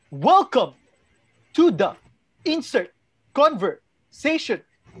Welcome to the Insert Conversation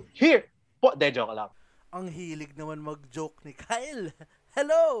here po. De, joke lang. Ang hilig naman mag-joke ni Kyle.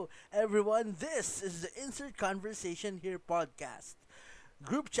 Hello, everyone. This is the Insert Conversation Here podcast.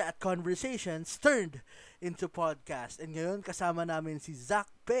 Group chat conversations turned into podcast. And ngayon kasama namin si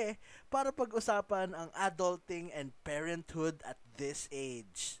Zach Pe para pag-usapan ang adulting and parenthood at this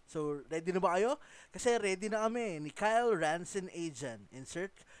age. So, ready na ba kayo? Kasi ready na kami ni Kyle Ranson Agent.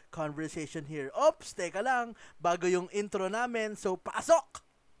 Insert Conversation Here. Ops, teka lang. Bago yung intro namin. So, pasok!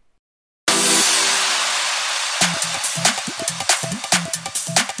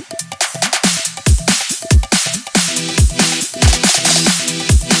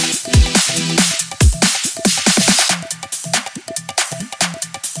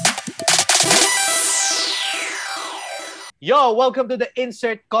 Yo, welcome to the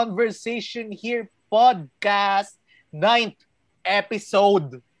Insert Conversation Here podcast. 9th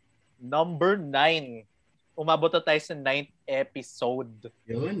episode. Number 9. Umabot na tayo sa 9th episode.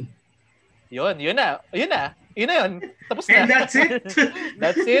 Yun. Yun na. Tapos na. And that's it.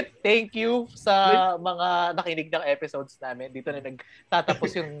 That's it. Thank you sa mga nakinig ng episodes namin. Dito na nagtatapos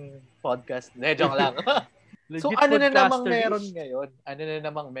yung podcast. Joke lang. So ano na namang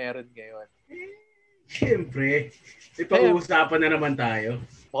meron ngayon? Siyempre, ipag-uusapan na naman tayo.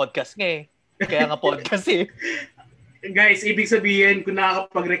 Podcast nga eh. Kaya nga podcast eh. Guys, ibig sabihin, kung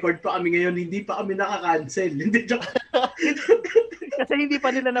nakakapag-record pa kami ngayon, hindi pa kami nakaka-cancel. Hindi, joke. Kasi hindi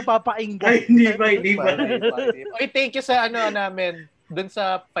pa nila napapakinggan. Ay, hindi pa. Okay, thank you sa namin dun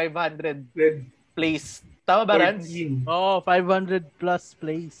sa 500 Red plays. Tama ba, Rans? 14. Oh, 500 plus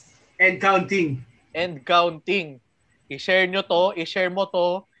plays. And counting. And counting. I-share mo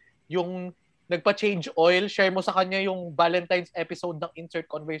to, yung nagpa-change oil, share mo sa kanya yung Valentine's episode ng Insert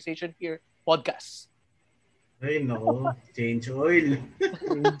Conversation Here podcast. Ay, nako. Change oil.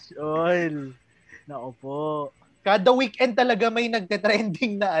 Change oil. Nako po. Kada weekend talaga may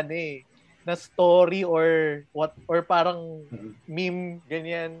nagte-trending na na story or parang meme,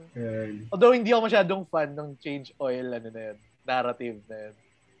 ganyan. Although hindi ako masyadong fan ng change oil, narrative na yun.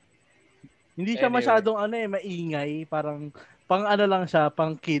 Hindi siya masyadong maingay. Parang pang lang siya,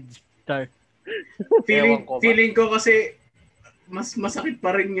 pang kids start. Feeling ko kasi mas masakit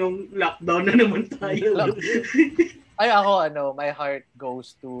pa rin yung lockdown na naman tayo. Ay ako my heart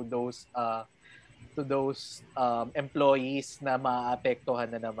goes to those employees na maapektuhan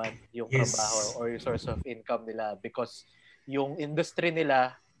na naman yung trabaho or yung source of income nila because yung industry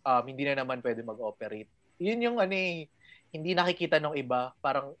nila hindi na naman pwede mag-operate. Yun yung hindi nakikita ng iba,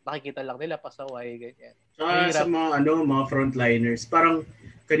 parang nakikita lang nila pasaway ganyan. Sa mga frontliners, parang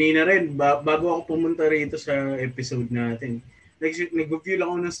kanina rin bago ako pumunta rito sa episode natin, nag-review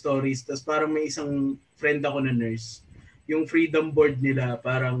lang ako ng stories, tapos parang may isang friend ako na nurse. Yung freedom board nila,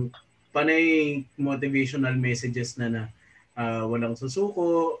 parang panay motivational messages na walang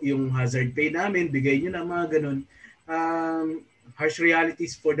susuko, yung hazard pay namin, bigay nyo na, mga ganun. Harsh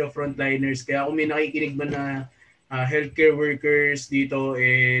realities for the frontliners. Kaya kung may nakikinig man na healthcare workers dito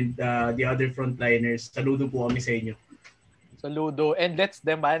and the other frontliners, saludo po kami sa inyo. Saludo. And let's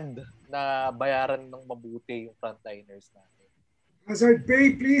demand na bayaran ng mabuti yung frontliners natin. Hazard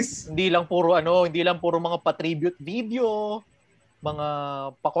pay, please! Hindi lang puro mga pa-tribute video, mga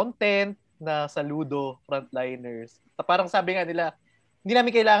pa-content na saludo frontliners. Parang sabi nga nila, hindi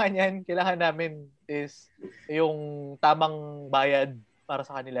namin kailangan yan. Kailangan namin is yung tamang bayad para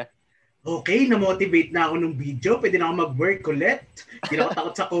sa kanila. Okay, na-motivate na ako ng video. Pwede na ako mag-work ulit. Hindi na ako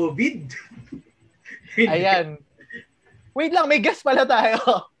takot sa COVID. Ayan. Wait lang, may guest pala tayo.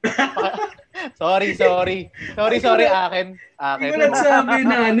 Sorry. Akin. Hindi ko nagsabi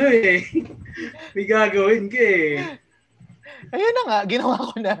na may gagawin ka Ayun na nga, ginawa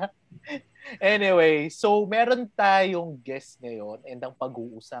ko na. Anyway, so meron tayong guest ngayon and ang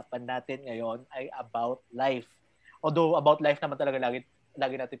pag-uusapan natin ngayon ay about life. Although about life naman talaga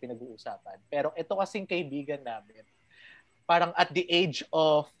lagi natin pinag-uusapan. Pero ito kasing kaibigan namin, parang at the age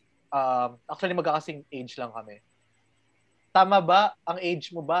of, actually magkakasing age lang kami. Tama ba? Ang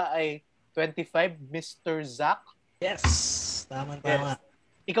age mo ba ay 25, Mr. Zach? Yes, tama. Yes.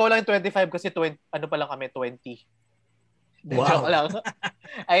 Ikaw lang 25 kasi pa lang kami, 20. Wow. Joke lang.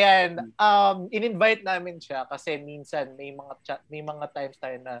 Ayan, in-invite namin siya kasi minsan may mga times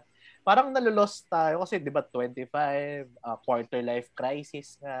tayo na parang nalulost tayo kasi 'di ba 25, quarter life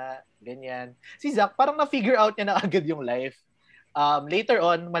crisis nga, ganyan. Si Zach parang na-figure out niya na agad yung life. Later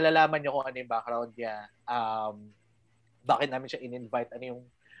on malalaman niyo kung ano yung background niya. Bakit namin siya in-invite, ano yung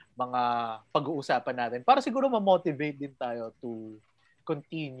mga pag-uusapan natin para siguro ma-motivate din tayo to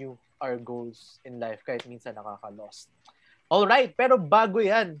continue our goals in life kahit minsan nakaka-lost. Alright, pero bago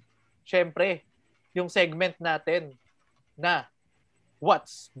yan, syempre, yung segment natin na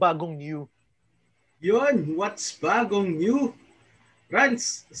What's Bagong New? Yun, what's bagong new?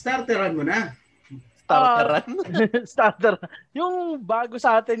 Rans, starteran mo na. Starteran. Starter. Yung bago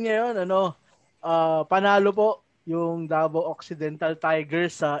sa atin ngayon, panalo po yung Davao Occidental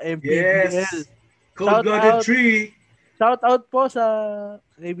Tigers sa MPBL. Yes. Cold-blooded Shout out. 3. Shout out po sa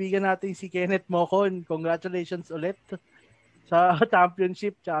kaibigan natin si Kenneth Mocon. Congratulations ulit sa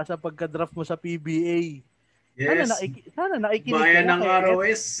championship tsaka sa pagka-draft mo sa PBA. Yes. Sana nakikinig Bayan ka ng na kay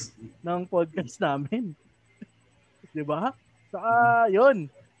ROS. ng podcast namin. 'Di ba? Saka yun.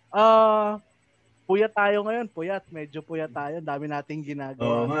 Puyat tayo ngayon. Medyo puyat tayo. Dami nating ginagawa.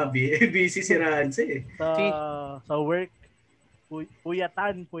 Oo nga, busy si Ranse. Sa work.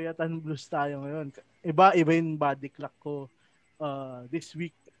 Puyatan blues tayo ngayon. Iba yung body clock ko this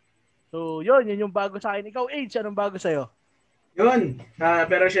week. So, yun yung bago sa akin. Ikaw, Age, anong bago sa'yo? Yun.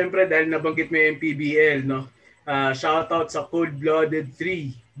 Pero syempre, dahil nabanggit mo yung PBL, no? Shoutout sa Cold-Blooded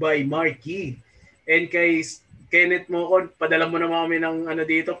 3 by Marky. And kay Kenneth Mocon, padala mo naman kami ng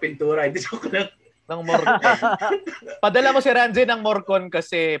dito, pintura. Hindi joke lang. Ng Morcon. Padala mo si Ranjay ng Morcon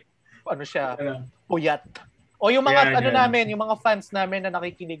kasi siya, puyat. O yung mga namin, yung mga fans namin na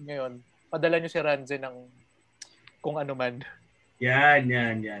nakikinig ngayon, padala nyo si Ranjay ng kung ano man. Yan.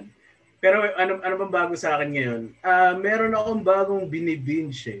 Pero ano bang bago sa akin ngayon? Meron akong bagong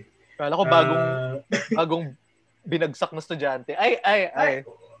binibinge. Kala ko bagong binagsak na estudyante. Ay.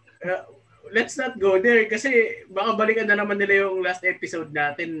 Let's not go there kasi baka balikan na naman nila yung last episode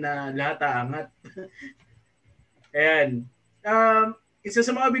natin na lahat aangat. Ayan. Isa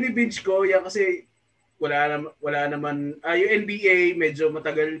sa mga binibinge ko, yan kasi wala naman yung NBA medyo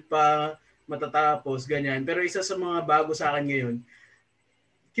matagal pa matatapos ganyan. Pero isa sa mga bago sa akin ngayon,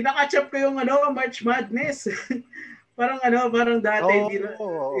 kinakatch up ko yung March Madness. parang dati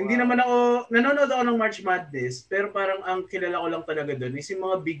hindi naman ako nanonood ako ng March Madness, pero parang ang kilala ko lang talaga doon is yung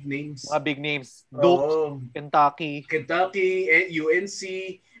mga big names. Mga big names. Duke, Kentucky, UNC,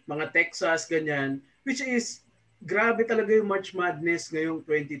 mga Texas, ganyan. Which is, grabe talaga yung March Madness ngayong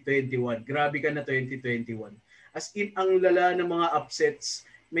 2021. Grabe ka na 2021. As in, ang lala ng mga upsets.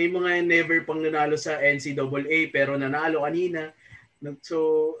 May mga never pang nanalo sa NCAA pero nanalo kanina.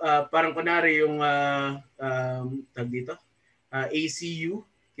 So, parang kunwari yung tag dito, ACU,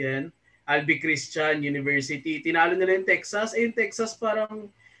 yan, Albi Christian University. Tinalo nila yung Texas. Yung Texas parang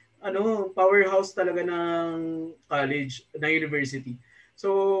powerhouse talaga ng college, ng university.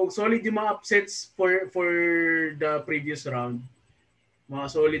 So, solid yung mga upsets for the previous round. Mga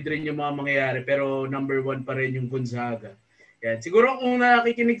solid rin yung mga mangyayari pero number 1 pa rin yung Gonzaga. Yan. Siguro kung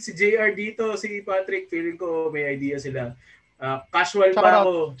nakikinig si JR dito, si Patrick, feeling ko may idea sila. Casual pa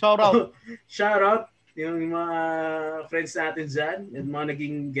ako. Shout out yung mga friends natin dyan at mga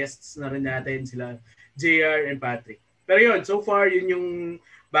naging guests na rin natin sila JR and Patrick. Pero yun, so far yun yung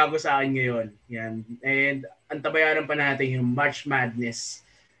bago sa akin ngayon. Yan. And antabayaran pa natin yung March Madness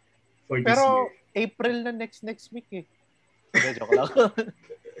for this year. Pero April na next week eh. Joke lang.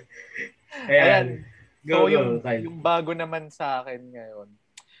 Ayan. Go, yung bago naman sa akin ngayon.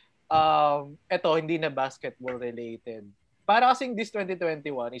 Ito, hindi na basketball related. Para kasing this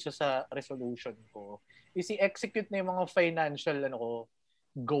 2021, isa sa resolution ko, is i-execute na yung mga financial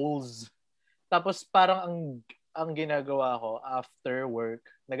goals. Tapos parang ang ginagawa ko after work,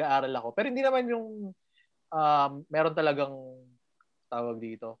 nag-aaral ako. Pero hindi naman yung meron talagang tawag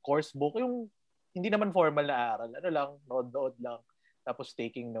dito, course book. Yung hindi naman formal na aral. Nood lang. Tapos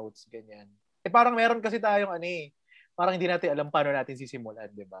taking notes, ganyan. Parang meron kasi tayong parang hindi natin alam paano natin sisimulan,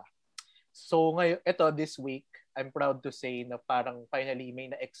 di ba? So ngayon, this week, I'm proud to say na parang finally may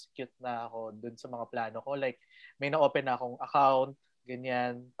na-execute na ako dun sa mga plano ko. Like, may na-open na akong account,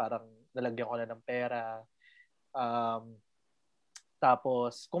 ganyan, parang nalagyan ko na ng pera.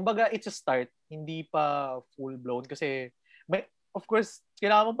 Tapos, kumbaga, it's a start. Hindi pa full-blown kasi, of course,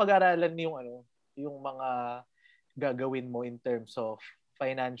 kailangan mong pag-aralan yung mga gagawin mo in terms of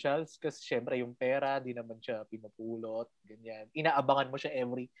financials kasi syempre yung pera, di naman siya pinupulot, ganyan. Inaabangan mo siya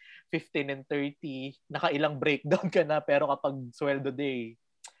every 15 and 30, nakailang breakdown ka na, pero kapag sweldo day,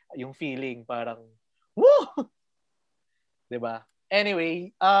 yung feeling parang, woo! Diba?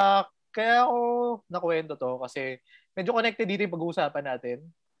 Anyway, kaya ako nakuwento to kasi medyo connected dito yung pag-uusapan natin.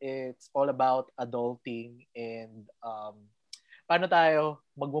 It's all about adulting and paano tayo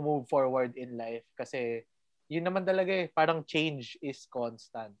mag-move forward in life kasi yun naman talaga parang change is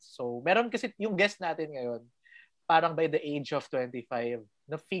constant. So, meron kasi yung guest natin ngayon, parang by the age of 25,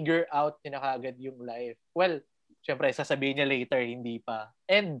 na-figure out niya na kagad yung life. Well, syempre, sasabihin niya later, hindi pa.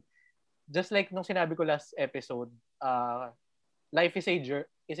 And, just like nung sinabi ko last episode, life is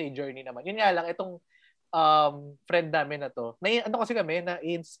a journey naman. Yun nga lang, itong friend namin na to, kasi kami,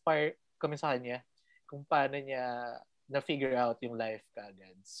 na-inspire kami sa kanya kung paano niya na-figure out yung life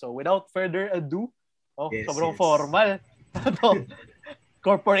kagad. So, without further ado, sobrang formal. Ito,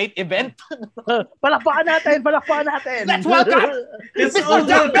 corporate event. Palakpakan natin! Let's welcome Mr.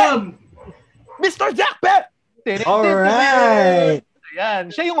 Welcome! Mr. Jack Pep! Alright!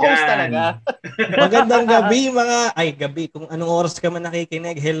 Ayan, siya yung host talaga. Magandang gabi gabi, kung anong oras ka man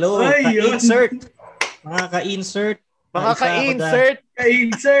nakikinig. Hello, Ay, yun. ka-insert. Mga ka-insert. Mga ka-insert.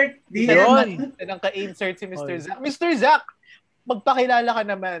 Ka-insert. Yun. Yan ang ka-insert si Mr. Zack. Mr. Zack, magpakilala ka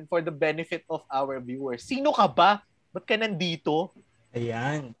naman for the benefit of our viewers. Sino ka ba? Ba't ka nandito?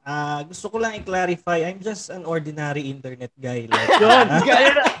 Ayan. Gusto ko lang i-clarify, I'm just an ordinary internet guy. Like, Yun.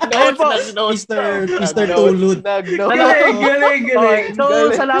 Mr. Tulud. Galing.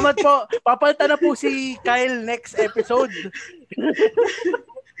 So, salamat po. Papalitan na po si Kyle next episode.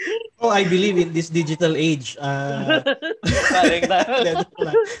 I believe in this digital age.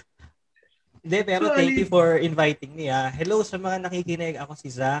 Hindi, pero thank you for inviting me. Hello sa mga nakikinig. Ako si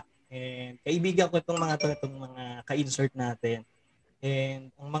Zach. And kaibigan ko itong mga ka-insert natin. And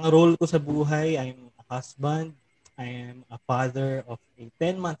ang mga role ko sa buhay, I'm a husband. I am a father of a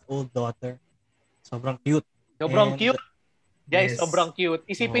 10-month-old daughter. Sobrang cute. Sobrang cute. Guys, sobrang cute.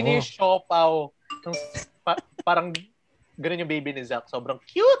 Isipin niyo yung siopaw. Parang ganun yung baby ni Zach. Sobrang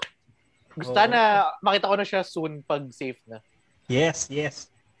cute. Gusto na makita ko na siya soon pag safe na. Yes.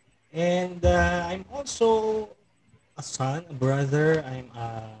 And I'm also a son, a brother.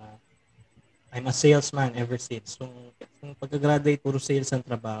 I'm a salesman ever since. So, nung pagka-graduate, puro sales ang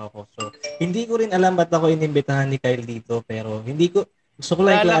trabaho ko. So, hindi ko rin alam ba't ako inimbitahan ni Kyle dito. Pero gusto ko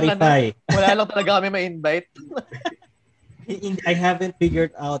lang i-clarify. Wala lang talaga kami ma-invite. I haven't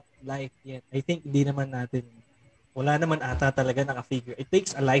figured out life yet. I think wala naman ata talaga naka-figure. It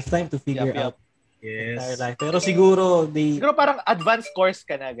takes a lifetime to figure out entire life. Pero siguro parang advanced course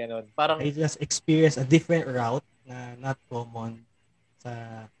ka na, ganun. Parang I just experienced a different route na not common sa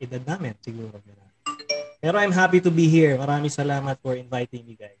edad namin, siguro. Pero I'm happy to be here. Maraming salamat for inviting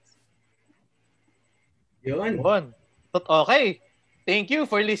me, guys. Yun. Okay. Thank you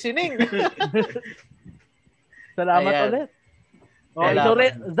for listening. Salamat ulit. Okay, so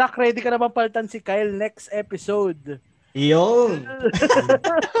Zach, ready ka na bang palitan si Kyle next episode? Yun!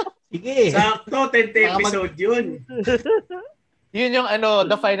 Sige. Sakto, 10th episode yun. Yun yung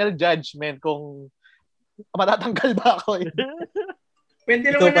the final judgment kung matatanggal ba ako.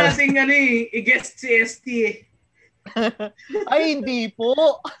 Pwede naman natin i-guest si ST eh. Ay, hindi po.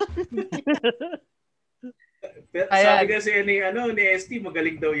 Pero sabi kasi ni ST,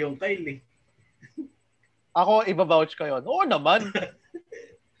 magaling daw yung Kyle eh. Ako, iba-vouch ko yun. Oo naman.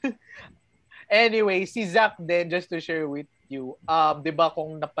 Anyway, si Zach din, just to share with you, di ba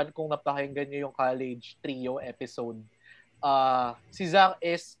kung napakinggan nyo yung college trio episode, si Zach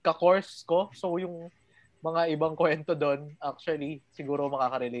is ka-course ko. So, yung mga ibang kwento doon, actually, siguro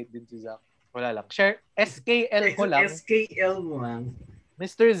makaka-relate din si Zach. Wala lang. Share, SKL ko lang. SKL mo lang.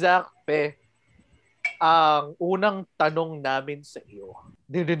 Mr. Zach Pe, ang unang tanong namin sa iyo.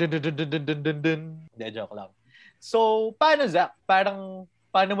 Hindi, joke lang. So, paano Zach? Paano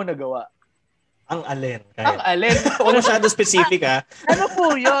mo nagawa? Ang alin. Ang alin? Kung masyado specific Ano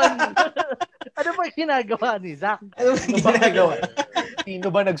po yun? Ano ba ginagawa ni Zach? Ano ba ginagawa? Sino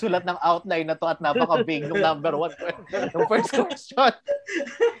ba nagsulat ng outline na to at napaka-big ng number 1? Yung first question.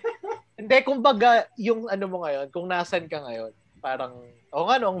 Hindi, kumbaga, yung mo ngayon, kung nasan ka ngayon, parang,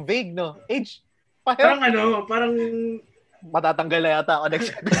 ang vague, no? Age, parang matatanggal na yata ako next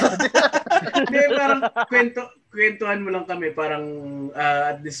episode. Hindi, parang kwentuhan mo lang kami, parang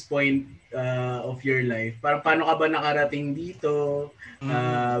at this point of your life, parang paano ka ba nakarating dito,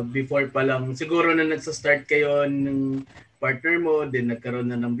 before pa lang, siguro na nagsa-start kayo ng partner mo, then nagkaroon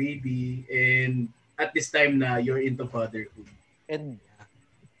na ng baby, and at this time na you're into fatherhood. And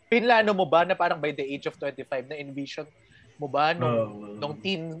pinlano mo ba na parang by the age of 25 na envision mo ba nung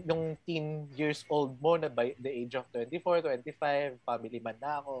teen years old mo na by the age of 24, 25, family man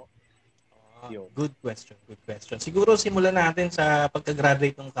na ako? Good question. Siguro simulan natin sa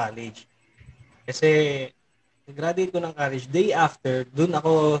pagka-graduate ng college. Kasi graduate ko ng college, day after, dun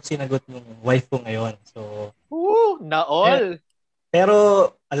ako sinagot yung wife ko ngayon. So, na all. Pero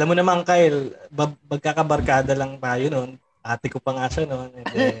alam mo naman, Kyle, magkakabarkada lang tayo noon. Ate ko pa nga siya noon.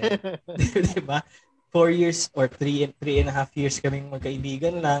 Di ba? 4 years or 3.5 years kaming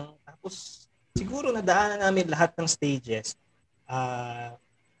magkaibigan lang. Tapos, siguro nadaanan namin lahat ng stages.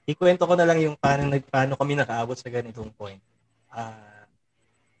 Ikwento ko na lang yung paano kami nakaabot sa ganitong point.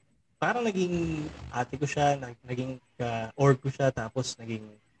 parang naging ate ko siya, naging org ko siya, tapos naging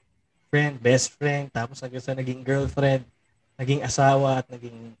best friend, tapos hanggang sa naging girlfriend, naging asawa, at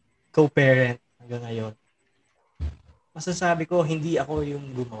naging co-parent hanggang ngayon. Masasabi ko, hindi ako yung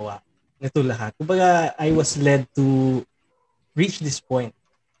gumawa nito lahat. Kumbaga, I was led to reach this point.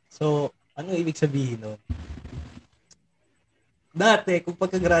 So, ano ibig sabihin nun? Dati, kung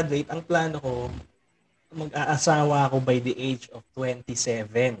pagka-graduate, ang plano ko, mag-aasawa ako by the age of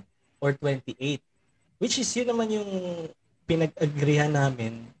 27 or 28. Which is, yun naman yung pinag-agreehan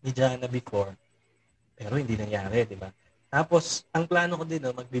namin ni Jana before. Pero hindi nangyari, di ba? Tapos, ang plano ko din,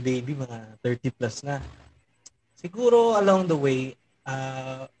 magbe-baby, mga 30 plus na. Siguro, along the way,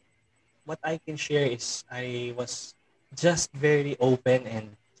 what I can share is I was just very open and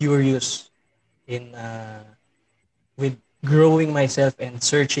curious in with growing myself and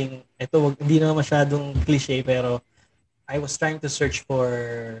searching. Ito, hindi naman masyadong cliche, pero I was trying to search for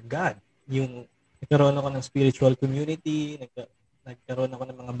God. Yung nagkaroon ako ng spiritual community, nagkaroon ako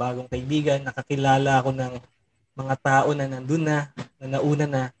ng mga bagong kaibigan, nakakilala ako ng mga tao na nandun na nauna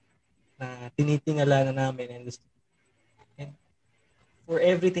na tinitingala na namin. And for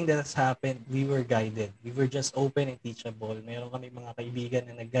everything that has happened, we were guided. We were just open and teachable. Meron kami mga kaibigan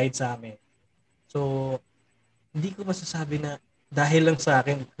na nag-guide sa amin. So, hindi ko masasabi na dahil lang sa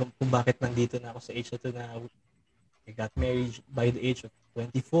akin kung bakit nandito na ako sa age na to na I got married by the age of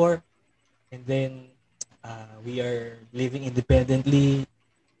 24. And then, we are living independently.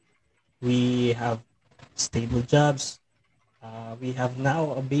 We have stable jobs. We have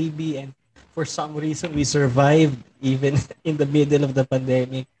now a baby, and for some reason, we survived even in the middle of the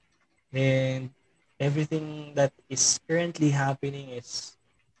pandemic. And everything that is currently happening is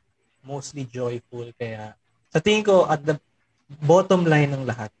mostly joyful. Kaya sa tingin ko, at the bottom line ng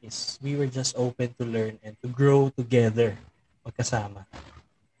lahat is we were just open to learn and to grow together magkasama.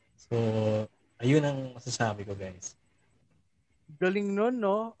 So, ayun ang masasabi ko, guys. Galing nun,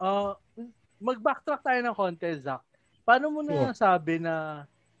 no? Mag-backtrack tayo ng konti, Zach. Paano mo na nasabi na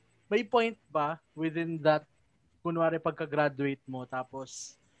may point ba within that, kunwari pagka-graduate mo,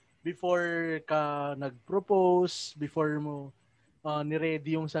 tapos before ka nag-propose, before mo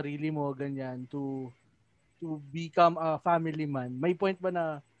ni-ready yung sarili mo, ganyan, to become a family man, may point ba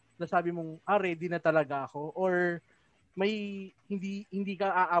na nasabi mong, ready na talaga ako? Or may hindi ka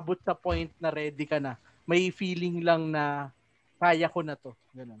aabot sa point na ready ka na? May feeling lang na kaya ko na to.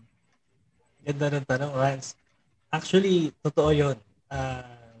 Ganun. Ganda ng tanong, Rans. Actually, totoo yun.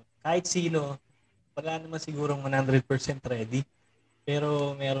 Kahit sino, wala naman sigurong 100% ready.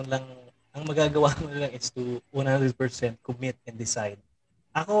 Pero meron lang, ang magagawa mo lang is to 100% commit and decide.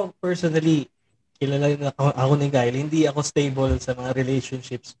 Ako, personally, kilala ako ni Kyle, hindi ako stable sa mga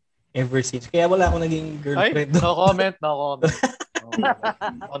relationships ever since. Kaya wala ako naging girlfriend. Ay, no comment.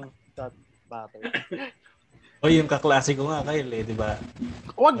 On that matter. O yung kaklase ko nga, Kyle, di ba?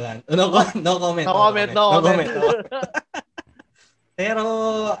 Wag! No comment. No comment. Pero,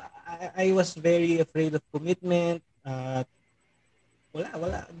 I was very afraid of commitment.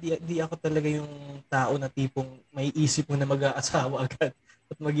 Wala. Di ako talaga yung tao na tipong may isip mo na mag-aasawa agad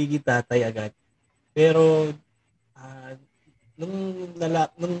at magiging tatay agad. Pero,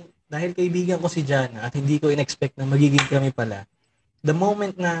 nung dahil kaibigan ko si Jana at hindi ko in-expect na magiging kami pala, the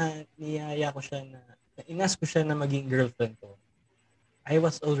moment na niyaya ko siya inas ko siya na maging girlfriend ko, I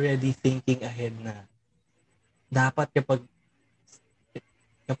was already thinking ahead na dapat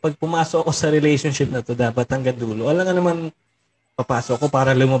kapag pumasok ako sa relationship na to, dapat hanggang dulo. Alam nga naman, papasok ko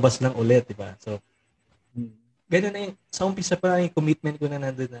para lumabas lang ulit, di ba? So, ganun na yung, sa umpisa pa lang yung commitment ko na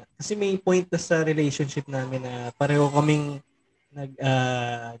nandun na. Kasi may point na sa relationship namin na pareho kaming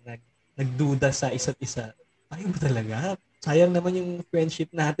nagduda sa isa't isa. Ay, ba talaga? Sayang naman yung friendship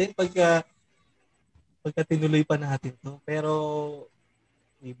natin pagka tinuloy pa natin to. Pero,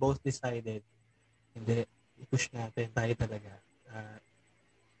 we both decided, hindi, i-push natin tayo talaga.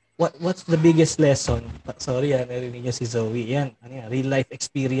 What's the biggest lesson? Sorry, narinig niyo si Zoe. Yan, real life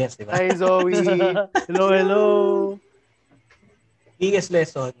experience, di ba? Hi, Zoe. Hello. Biggest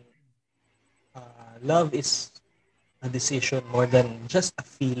lesson, love is a decision more than just a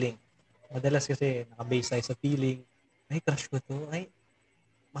feeling. Madalas kasi nakabase tayo sa feeling. Ay, crush ko to. Ay,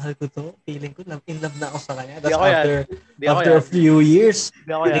 mahal ko to. Feeling ko, in love na ako sa kanya. That's after a few years,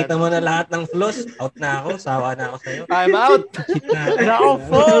 nakita mo na lahat ng flaws. Out na ako. Sawa na ako sa'yo. I'm out. Nako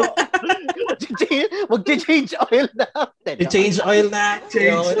po. Mag-change oil na. Change oil na.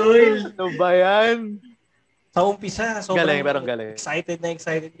 Change oil. Ano ba yan? Sa umpisa, sobrang galing.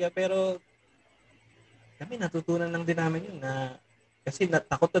 Excited ka. Pero kami, natutunan lang din namin yun na kasi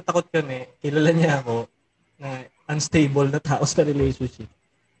takot kami. Kilala niya ako na unstable na tao sa relationship.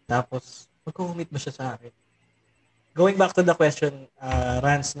 Tapos, magko-commit ba siya sa akin? Going back to the question,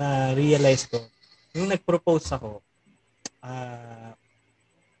 Rans, na realize ko, yung nag-propose ako,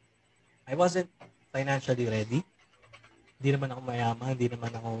 I wasn't financially ready. Hindi naman ako mayaman, hindi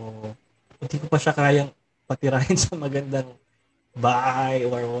ko pa siya kayang patirahin sa magandang bahay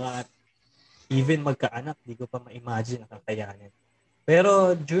or what. Even magkaanak, di ko pa ma-imagine na kakayanin.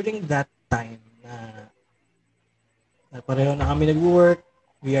 Pero during that time na pareho na kami nag-work,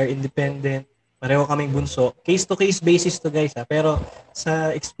 we are independent, pareho kaming bunso. Case-to-case basis to guys pero sa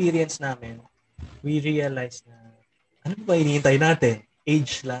experience namin, we realized na ano ba hinihintay natin?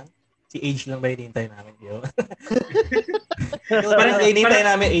 Age lang? Si age lang ba hinihintay namin? Yo? Parang hinihintay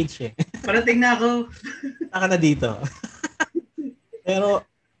namin age eh. Parating na ako. Naka na dito. Pero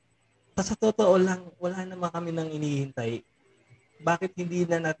sa totoo lang, wala naman kami nang inihintay. Bakit hindi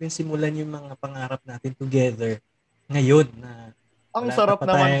na natin simulan yung mga pangarap natin together ngayon na Ang wala sarap pa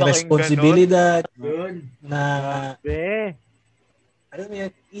naman tayong pakinggan responsibilidad Yun. na Be. alam mo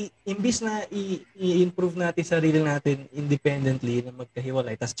yun, imbis na i-improve natin sarili natin independently na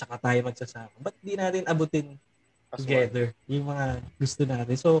magkahiwalay tapos tsaka tayo magsasama. Ba't di natin abutin together yung mga gusto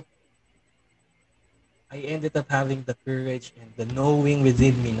natin? So, I ended up having the courage and the knowing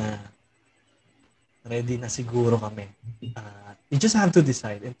within me na ready na siguro kami. You just have to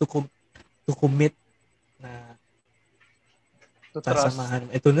decide and to commit na To trust.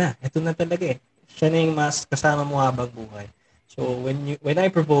 sasamahan. Ito na talaga eh. Siya na yung mas kasama mo habang buhay. So when I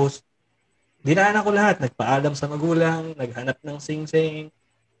proposed, dinaanan ko lahat. Nagpaalam sa magulang, naghanap ng sing-sing,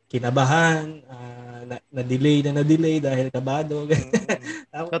 kinabahan, na-delay dahil kabado.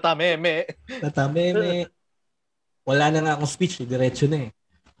 Natameme. Wala na nga akong speech, diretso na eh.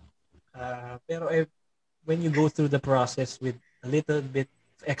 Pero when you go through the process with a little bit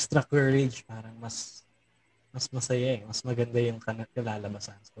of extra courage, parang mas masaya eh. Mas maganda yung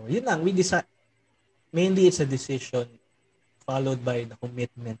kalalabasan. So, yun lang. We decide. Mainly, it's a decision followed by the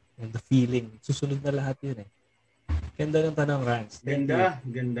commitment and the feeling. Susunod na lahat yun eh. Ganda ng tanong, Rans. Ganda.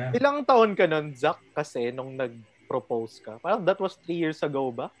 Ilang taon ka nun, Zach, kasi nung nag-propose ka? Parang that was 3 years ago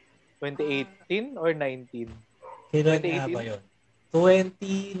ba? 2018 or 19? Kailan nga ba yun?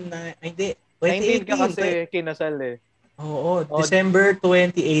 2018. 19 ka kasi kinasal eh. Oo, December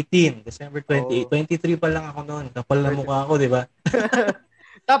 2018. December 28. 23 pa lang ako noon. Kapal na mukha ako, di ba?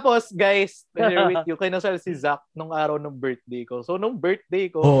 Tapos, guys, share with you, kinasal si Zach nung araw ng birthday ko. So, nung birthday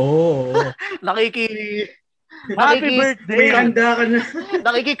ko, Happy birthday! May handa ka na.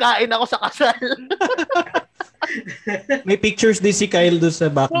 nakikikain ako sa kasal. May pictures din si Kyle doon sa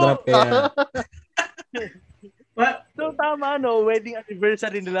backdrop. Kaya So, tama, no? Wedding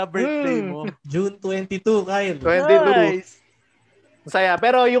anniversary nila, birthday mo. June 22, Kyle. 22. Nice! Masaya.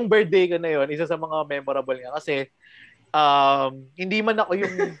 Pero yung birthday ko na yun, isa sa mga memorable nga. Kasi, hindi man ako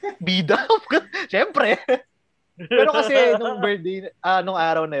yung bida. Siyempre. Pero kasi, nung birthday, nung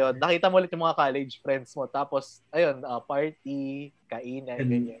araw na yun, nakita mo ulit yung mga college friends mo. Tapos, ayun, party, kainan,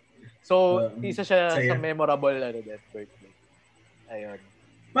 ganyan. So, isa siya sa memorable birthday. Ayun.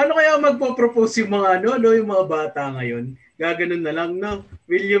 Paano kaya magpo-propose yung mga yung mga bata ngayon? Gaganon na lang, no?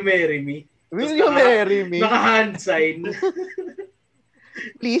 Will you marry me? Will you marry me? Naka-hand sign.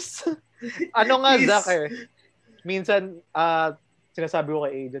 Please. Ano nga, Zach minsan, sinasabi ko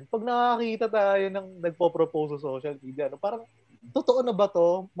kay Aiden, pag nakakita tayo ng nagpo-propose sa social media, parang, totoo na ba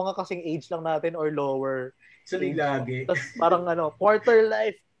to? Mga kasing age lang natin or lower? Actually, lagi. Tapos parang quarter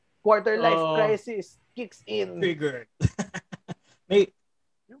life crisis kicks in. Figured.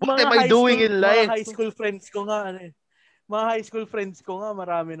 What am I doing in life? Mga high school friends ko nga,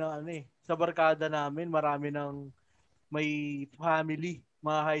 marami ng sa barkada namin, marami ng may family,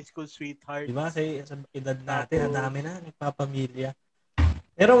 mga high school sweetheart. Diba? Sa edad natin, ang dami na, nagpapamilya.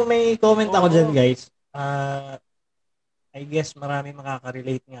 Pero may comment ako dyan, guys. I guess marami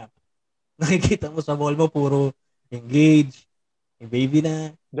makaka-relate nga. Nakikita mo sa mall mo, puro engaged, may baby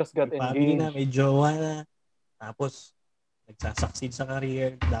na, just got may family engaged na, may jowa na. Tapos, nagsasucceed sa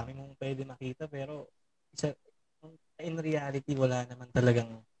career. Dami mong pwede makita, pero in reality, wala naman talagang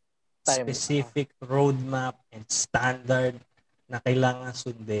specific roadmap and standard na kailangan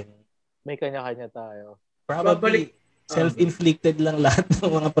sundin. May kanya-kanya tayo. Probably, self-inflicted lang lahat ng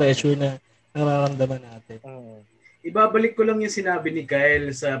mga pressure na nararamdaman natin. Ibabalik ko lang yung sinabi ni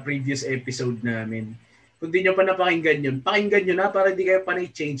Kyle sa previous episode namin. Kung di nyo pa napakinggan yun, pakinggan nyo na para di kayo panay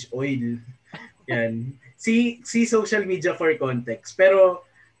change oil. Yan. See social media for context. Pero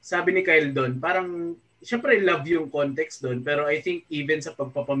sabi ni Kyle doon, parang syempre love yung context doon, pero I think even sa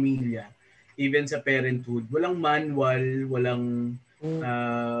pagpapamilya, even sa parenthood, walang manual, walang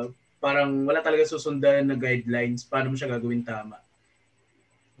parang wala talaga susundan na guidelines paano mo siya gagawin tama.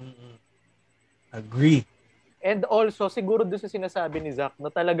 Mm-mm. Agree. And also, siguro doon sa sinasabi ni Zach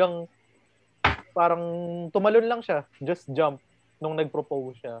na talagang parang tumalon lang siya, just jump, nung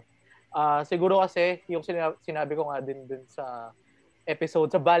nag-propose siya. Siguro kasi, yung sinabi ko nga din dun sa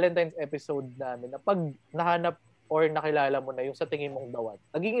episode, sa Valentine's episode namin, na pag nahanap or nakilala mo na yung sa tingin mong dawan,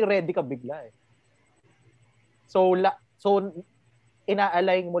 naging ready ka bigla eh. So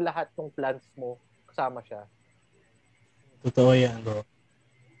ina-align mo lahat ng plans mo kasama siya. Totoo yan, bro.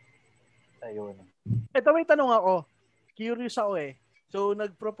 Ayun. Ito may tanong ako. Curious ako eh. So,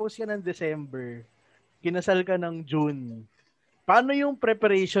 nag-propose ka ng December. Kinasal ka ng June. Paano yung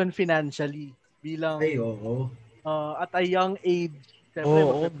preparation financially? Bilang Ay, oo. at a young age, siyempre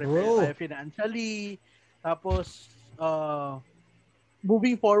magpe-prepare bro. tayo financially. Tapos,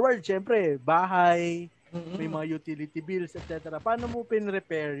 moving forward, siyempre, bahay, may mga utility bills, etc. Paano mo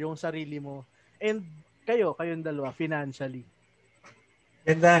pin-repair yung sarili mo? And kayong dalawa, financially?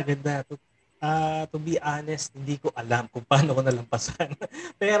 Ganda. To be honest, hindi ko alam kung paano ko nalampasan.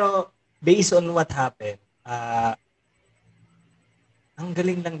 Pero based on what happened, ang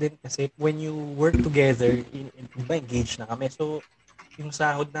galing lang din kasi when you work together, diba engaged na kami. So, yung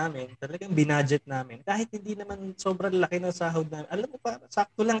sahod namin, talagang binudget namin. Kahit hindi naman sobrang laki ng sahod namin. Alam mo pa,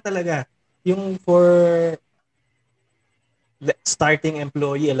 sakto lang talaga. Yung for starting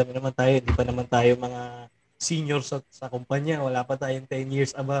employee, alam mo naman tayo, di pa naman tayo mga senior sa kumpanya. Wala pa tayong 10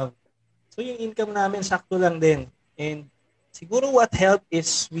 years above. So yung income namin sakto lang din. And siguro what helped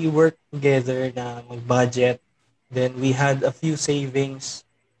is we worked together na mag-budget. Then we had a few savings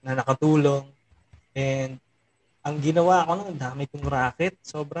na nakatulong. And ang ginawa ko nung dami kong racket.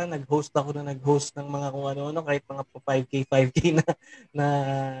 Sobra nag-host ng mga kung ano-ano kahit mga 5K, 5K na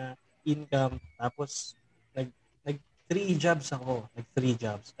income. Tapos nag 3 jobs ako. Nag 3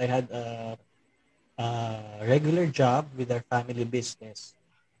 jobs. I had a regular job with our family business.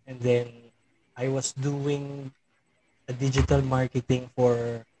 And then I was doing a digital marketing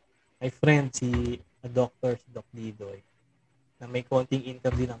for my friend, si Doc Didoy, na may konting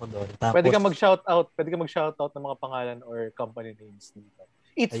income din ako doon. Tapos, Pwede ka mag-shoutout ng mga pangalan or company names dito.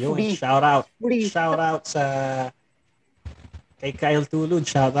 It's ayun, free. shout out Free. sa kay Kyle Tulud,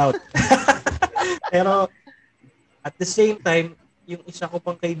 shout out. Pero at the same time, yung isa ko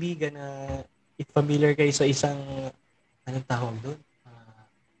pang kaibigan na if familiar kayo sa isang anong tawag doon?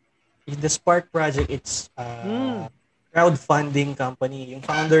 In the Spark Project, it's crowdfunding company. Yung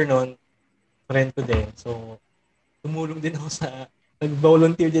founder nun, friend ko din. So, tumulong din ako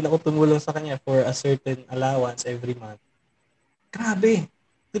nag-volunteer din ako tumulong sa kanya for a certain allowance every month. Grabe!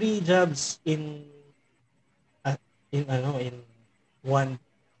 3 jobs in one,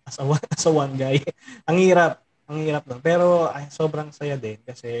 as a one guy. Ang hirap lang. Pero sobrang saya din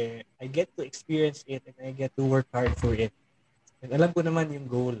kasi I get to experience it and I get to work hard for it. And alam ko naman yung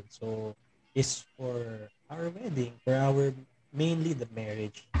goal. So, is for our wedding, mainly the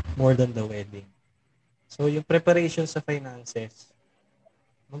marriage, more than the wedding. So, yung preparation sa finances,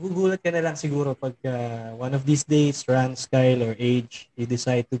 magugulat ka na lang siguro pag one of these days, Rance, Kyle, or Age, you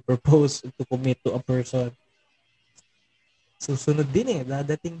decide to propose, to commit to a person. Susunod din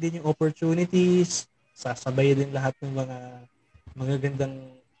dadating din yung opportunities, sasabay din lahat ng mga magagandang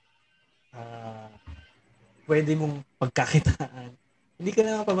pwede mong pagkakitaan. Hindi ka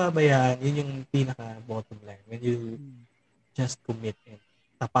na pababayaan. Yun yung pinaka bottom line. When you just commit and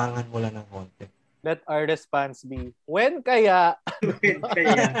tapangan mo lang ng konti. Let our response be, when kaya?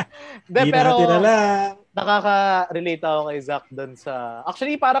 Kaya. Pero na lang. nakaka-relate ako kay Zach doon sa...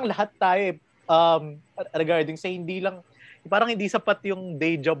 Actually, parang lahat tayo regarding sa hindi lang... Parang hindi sapat yung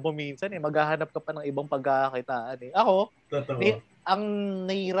day job mo minsan maghahanap ka pa ng ibang pagkakakitaan Ako, ang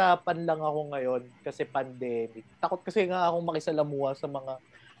nahihirapan lang ako ngayon kasi pandemic. Takot kasi nga akong makisalamuha sa mga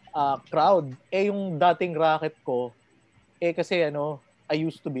crowd. Yung dating racket ko, kasi I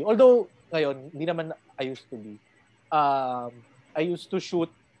used to be. Although, ngayon, hindi naman I used to be. I used to shoot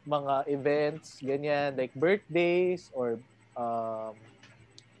mga events, ganyan, like birthdays or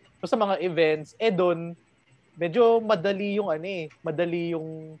sa mga events. Doon, medyo madali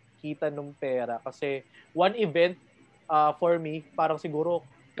yung kita ng pera. Kasi one event, for me, parang siguro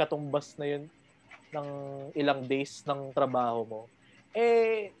katumbas na yun ng ilang days ng trabaho mo.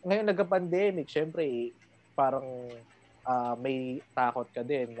 Ngayon nagka-pandemic, syempre, parang may takot ka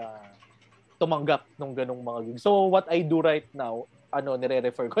din na tumanggap ng ganong mga gigs. So, what I do right now,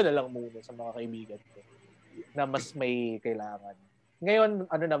 nire-refer ko na lang muna sa mga kaibigan ko na mas may kailangan.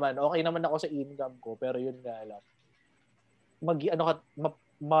 Ngayon, naman, okay naman ako sa income ko, pero yun nga lang.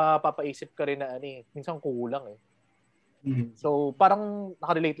 Mapapaisip ka rin na minsan kulang So, parang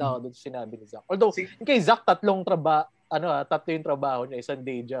nakarelate lang ako doon sa sinabi ni Zach. Although, kay Zach, tatlo yung trabaho niya, isang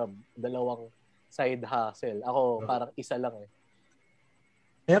day job, 2 side hustle. Ako parang isa lang eh.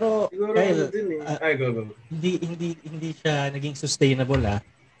 Pero Siguro Kyle, din eh. Ay, go. hindi siya naging sustainable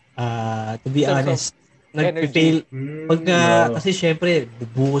to be In terms of honest, nag-fail Yeah. kasi syempre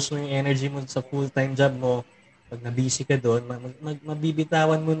bubuhos mo yung energy mo sa full-time job mo. Pag na-busy ka doon,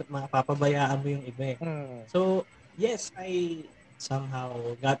 mabibitawan mo, mapapabayaan mo yung iba eh. So, yes, I somehow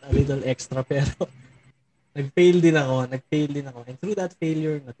got a little extra pero nag-fail din ako. And through that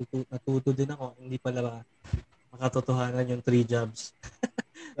failure, natuto din ako. Hindi pala makatotohanan yung 3 jobs.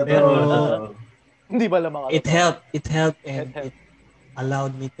 Pero Totoo. Hindi ba lamang it helped and it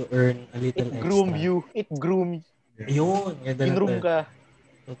allowed me to earn a little It extra. groom you. It groom you. Yun. Ginroom ka.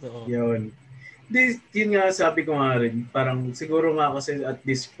 Totoo. Yun. Yun nga sabi ko nga rin, parang siguro nga kasi at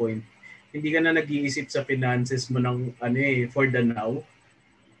this point, hindi ka na nag-iisip sa finances mo ng for the now.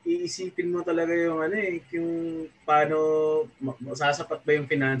 Iisipin mo talaga yung yung paano sasapat ba yung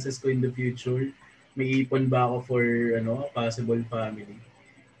finances ko in the future? May ipon ba ako for possible family?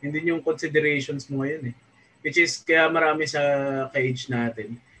 Hindi yung considerations mo ngayon eh. Which is kaya marami sa ka-age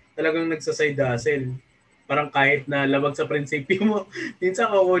natin talagang nagsaside hustle. Parang kahit na labag sa prinsipyo mo,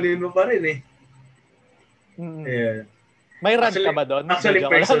 minsan kukunin mo pa rin eh. Yeah. May rant ka ba doon? Actually,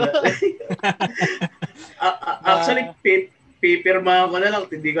 personal. Actually, pipirma ko na lang.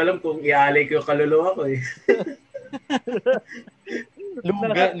 Hindi ko alam kung ialay ko yung kaluluwa ko eh.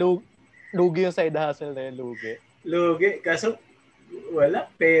 Lugi yung side hustle na yun, lugi. Kaso, wala.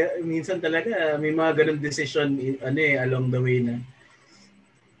 Minsan talaga, may mga ganun decision along the way na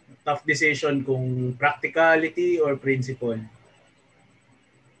tough decision kung practicality or principle.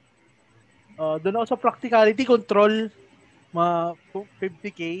 Doon ako sa practicality, control, mga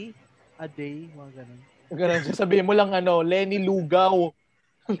 50K a day, mga ganun. Ganun, sabihin mo lang Lenny Lugaw.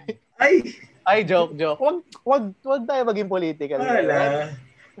 Ay, joke. Wag tayo maging political. Wala.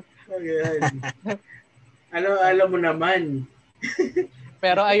 Alam mo naman.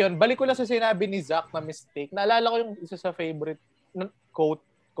 Pero ayun, balik ko lang sa sinabi ni Zach na mistake. Naalala ko yung isa sa favorite quote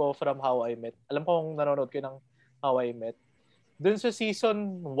ko from How I Met. Alam ko kung nanonood kayo ng How I Met. Doon sa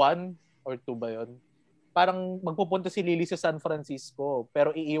season 1 or 2 ba yun? Parang magpupunta si Lily sa San Francisco pero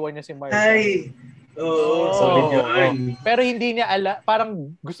iiwan niya si Marshall. Ay! Oo, solid yun. Pero hindi niya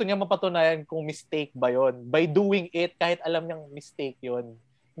parang gusto niya mapatunayan kung mistake ba yun. By doing it, kahit alam niyang mistake yun,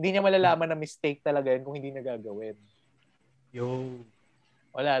 hindi niya malalaman na mistake talaga yun kung hindi niya gagawin.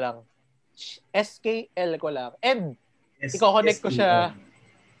 Wala lang. SKL ko lang. And, i-connect ko siya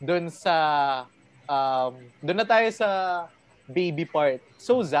doon sa, doon na tayo sa baby part.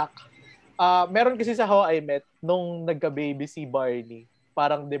 So, Zach, meron kasi sa How I Met, nung nagka-baby si Barney,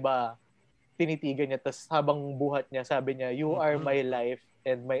 parang 'di ba tinitigan niya, tas habang buhat niya, sabi niya, "You are my life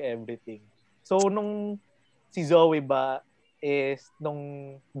and my everything." So, nung si Zoe ba, is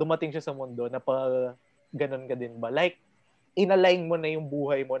nung dumating siya sa mundo, ganun ka din ba? Like, inalign mo na yung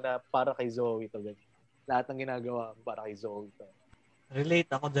buhay mo na para kay Zoe to. Lahat ng ginagawa para kay Zoe to. Relate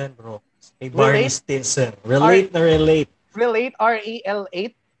ako dyan, bro. Kay Barney Stinson. Relate. Relate?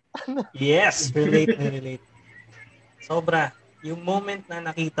 R-E-L-8? Yes, relate. Sobra. Yung moment na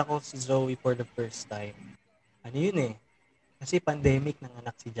nakita ko si Zoe for the first time, yun eh. Kasi pandemic ng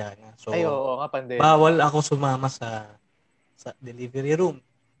anak si Jana. So, pandemic. Bawal ako sumama sa delivery room.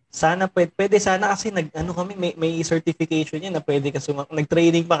 Sana pwede sana kasi kami may certification yan na pwede ka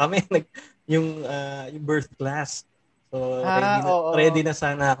nag-training pa kami yung birth class. So ready na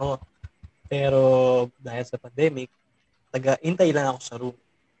sana ako. Pero dahil sa pandemic, hintay lang ako sa room.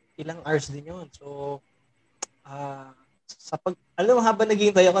 Ilang hours din yun. So habang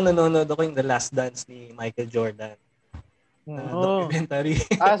naghihintay ako, nanonood ako yung The Last Dance ni Michael Jordan. Documentary.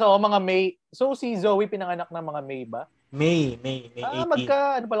 So mga May. So si Zoe pinanganak ng mga May ba? May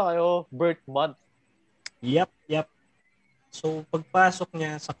 18. Pala kayo? Birth month. Yep. So pagpasok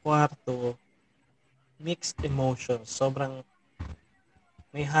niya sa kwarto, mixed emotions. Sobrang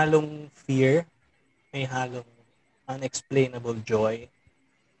may halong fear, may halong unexplainable joy.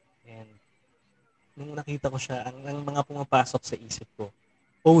 And nung nakita ko siya, ang mga pumapasok sa isip ko,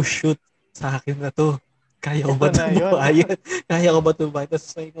 oh shoot, sa akin na to. Kaya ko ba ito buhayin? Kaya ko ba ito buhayin?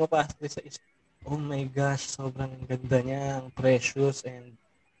 Tapos may pumapasok sa isip, oh my gosh, sobrang ganda niya, ang precious, and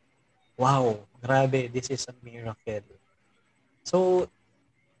wow, grabe, this is a miracle. So,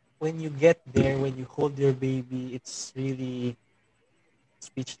 when you get there, when you hold your baby, it's really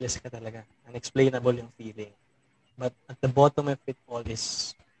speechless ka talaga. Unexplainable yung feeling. But at the bottom of it all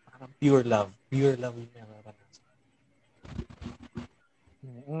is pure love. Pure love yung nararanasan.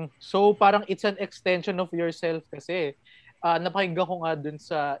 So, parang it's an extension of yourself kasi napakinggan ko nga dun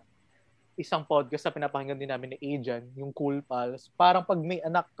sa isang podcast na pinapakinggan din namin ni Ajan, yung Cool Pals. Parang pag may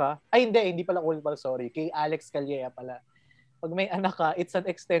anak ka, ay hindi pala Cool Pals, sorry. Kay Alex Calleja pala. Pag may anak ka, it's an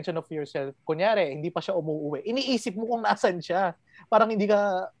extension of yourself. Kunyari, hindi pa siya umuwi. Iniisip mo kung nasan siya. Parang hindi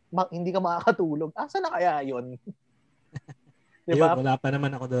ka makakatulog. Asan na kaya yun? Diba? Wala pa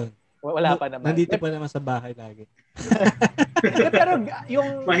naman ako doon. Wala pa naman. Nandito pa naman sa bahay lagi. Pero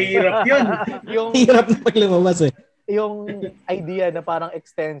yung... Mahirap yun. Hirap na pag lumabas eh. Yung idea na parang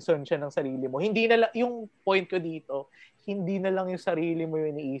extension siya ng sarili mo. Hindi na lang, yung point ko dito, hindi na lang yung sarili mo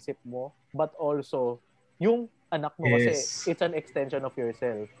yung iniisip mo, but also yung anak mo kasi it's an extension of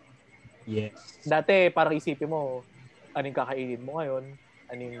yourself. Yes. Dati parang isipin mo, anong kakainin mo ngayon?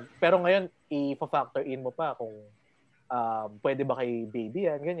 Pero ngayon, i-factor in mo pa kung pwede ba kay baby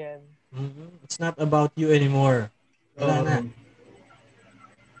yan, ganyan. Mm-hmm. It's not about you anymore. Wala na.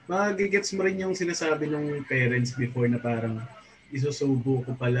 Magigets mo rin yung sinasabi ng parents before na parang isusubo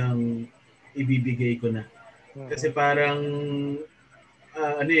ko palang ibibigay ko na. Kasi parang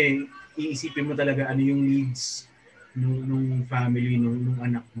iisipin mo talaga ano yung needs nung family, nung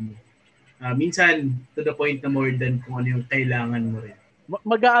anak mo. Minsan, to the point na more than kung ano yung kailangan mo rin.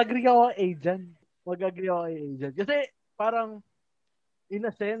 Mag-a-agree ako kay Ajan. Kasi parang, in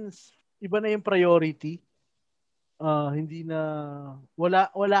a sense, iba na yung priority. Hindi na,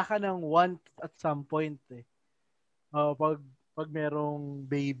 wala ka ng want at some point eh. Pag merong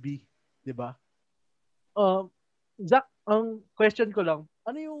baby, di ba? Zach, ang question ko lang,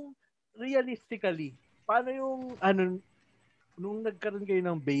 ano yung realistically, paano yung, nung nagkaroon kayo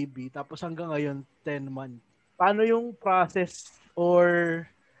ng baby, tapos hanggang ngayon, 10 months, paano yung process or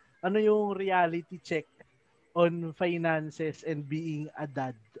ano yung reality check on finances and being a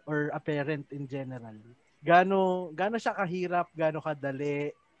dad or a parent in general? Gaano siya kahirap, gaano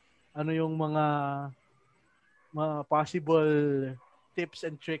kadali, ano yung mga possible tips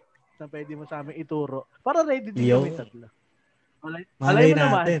and tricks na pwede mo sa amin ituro para ready din kami tatlo. Malay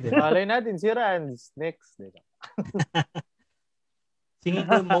natin. Malay natin si Rans. Next. Tingin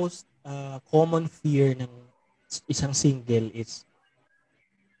ko most common fear ng isang single is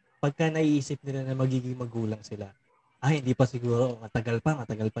pagka naiisip nila na magiging magulang sila. Hindi pa siguro. Matagal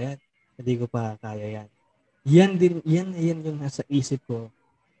pa yan. Hindi ko pa kaya yan. Yan yung nasa isip ko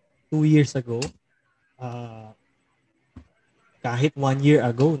 2 years ago. Kahit 1 year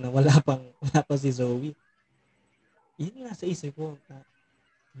ago na wala pa si Zoe. Yun yung nasa isip ko.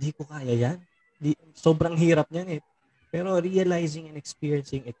 Hindi ko kaya yan. Sobrang hirap niyan eh. Pero realizing and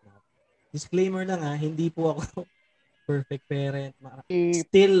experiencing it now. Disclaimer lang hindi po ako perfect parent.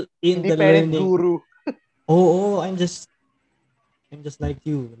 Still in the learning. Guru. Oo, I'm just like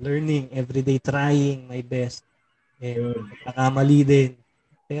you, learning every day, trying my best. And nakakamali din.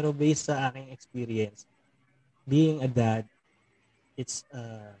 Pero based sa aking experience, being a dad, it's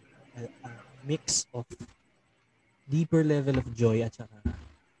a mix of deeper level of joy at saka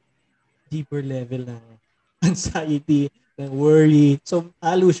deeper level ng anxiety, ng worry. So,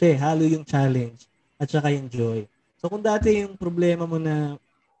 halo siya halo yung challenge at saka yung joy. So, kung dati yung problema mo na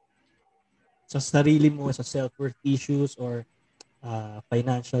sa sarili mo, sa self-worth issues or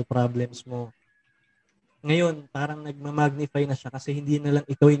financial problems mo, ngayon, parang nagmamagnify na siya kasi hindi na lang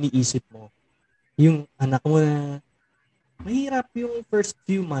ikaw iniisip mo. Yung anak mo na mahirap yung first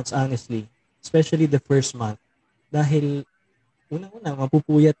few months, honestly. Especially the first month. Dahil, unang-una,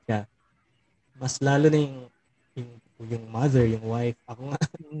 mapupuyat ka. Mas lalo na yung mother, yung wife. Ako nga,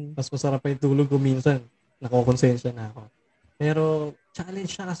 mas masarap pa yung tulog ko minsan. Nakokonsensya na ako. Pero,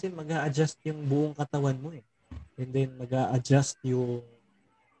 challenge siya kasi mag-a-adjust yung buong katawan mo eh. And then, mag-a-adjust yung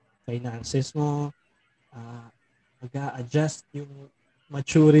finances mo. Mag-a-adjust yung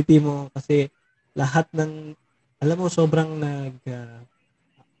maturity mo kasi lahat ng, alam mo, sobrang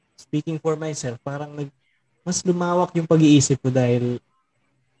speaking for myself, parang mas lumawak yung pag-iisip ko dahil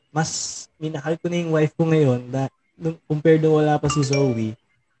mas minahal ko na yung wife ko ngayon compared to wala pa si Zoe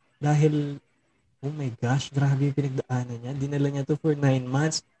dahil oh my gosh, grabe yung pinagdaanan niya. Dinala niya to for 9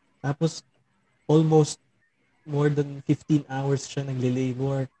 months. Tapos almost more than 15 hours siya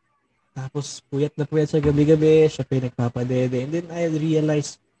nagle-labor. Tapos puyat na puyat siya gabi-gabi, siya pa yung nagpapadede. And then I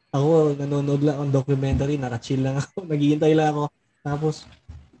realized, ako nanonood lang ang documentary, naka-chill lang ako, naghihintay lang ako. Tapos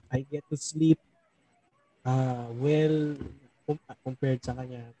I get to sleep well compared sa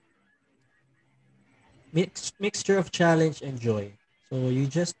kanya. Mixture of challenge and joy. So you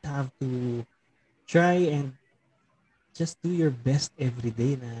just have to try and just do your best every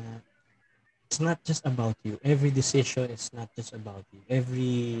day na it's not just about you. Every decision is not just about you.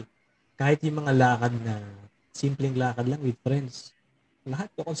 Kahit yung mga lakad na simpleng lakad lang with friends, lahat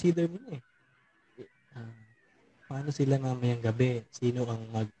ko consider mo na eh. Paano sila mamayang gabi? Sino ang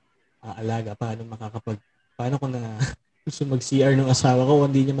aalaga, paano ko na gusto mag-CR ng asawa ko,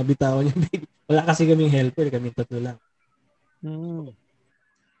 hindi niya mabitawan yung baby. Wala kasi kaming helper, kaming tatlo lang.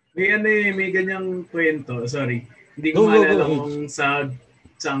 May ganyang kwento. Sorry. Hindi ko Go, maalala Age. kung sa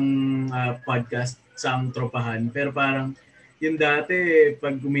isang podcast, sa tropahan. Pero parang yung dati,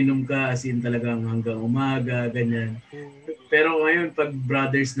 pag uminom ka, as in talagang hanggang umaga, ganyan. Pero ngayon, pag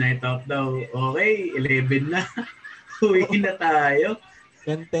brothers night out daw, okay, 11 na. Uwi na tayo.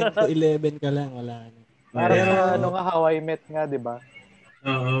 10 to 11 ka lang, wala na. Parang Wala. sa How I Met nga, di ba?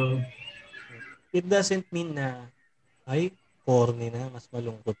 Oo. It doesn't mean na, ay, corny na, mas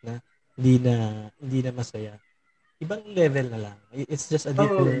malungkot na, hindi na masaya. Ibang level na lang. It's just a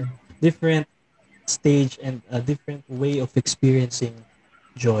different stage and a different way of experiencing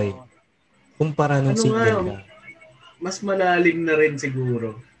joy. Kumpara nung single ka. Mas malalim na rin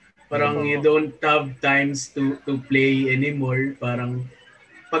siguro. Parang you don't have times to play anymore. Parang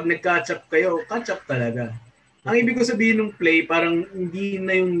pag nag-catch up kayo, catch up talaga. Ang ibig ko sabihin ng play, parang hindi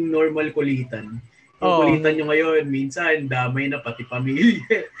na yung normal kulitan. Yung kulitan nyo ngayon, minsan damay na pati pamilya.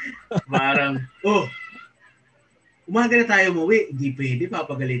 Parang, umaga na tayo umuwi. Di pwede,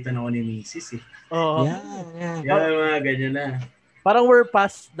 papagalitan ako ni Mrs. eh. Yeah. Mga ganyan na. Parang we're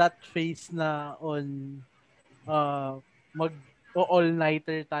past that phase na on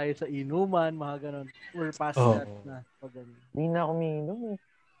all-nighter tayo sa inuman, mga ganun. We're past that na. Hindi na ako umiinom eh.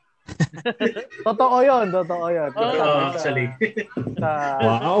 Totoo yun. Actually. Sa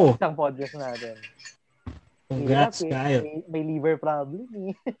isang podcast natin. Congrats, Kyle. May liver problem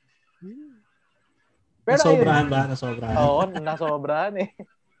eh. Pero nasobrahan ba? Nasobrahan? Oo, nasobrahan eh.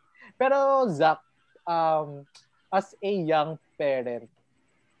 Pero Zach, as a young parent,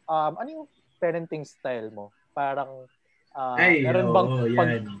 ano yung parenting style mo? Parang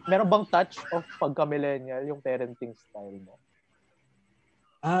meron bang touch of pagka-millennial yung parenting style mo?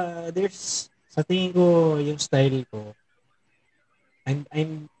 Sa tingin ko yung style ko,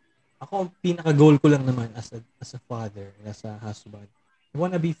 ako ang pinaka-goal ko lang naman as a father, as a husband. I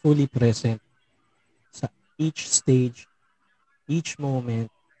wanna be fully present sa each stage, each moment,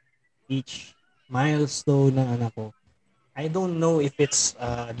 each milestone ng anak ko. I don't know if it's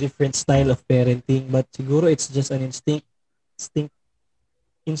a different style of parenting, but siguro it's just an instinct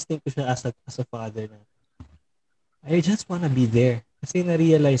ko siya as a father na I just wanna be there. Kasi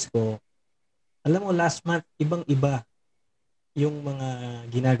na-realize ko, alam mo, last month, ibang-iba yung mga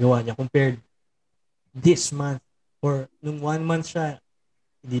ginagawa niya compared this month. Or nung 1 month siya,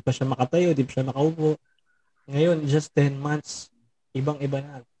 hindi pa siya makatayo, hindi pa siya makaupo. Ngayon, just 10 months, ibang-iba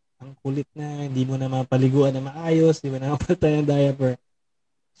na. Ang kulit na, hindi mo na mapaliguan na maayos, hindi mo na mapatay ang diaper.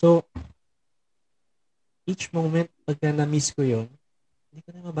 So, each moment, pagka na-miss ko yun, hindi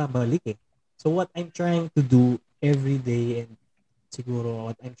ko na mababalik eh. So, what I'm trying to do every day and siguro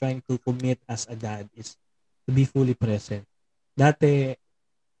what I'm trying to commit as a dad is to be fully present. Dati,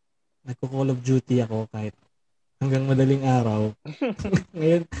 nagko-Call of Duty ako kahit hanggang madaling araw.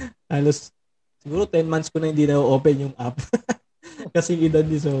 Ngayon, halos siguro 10 months ko na hindi na open yung app. Kasi edad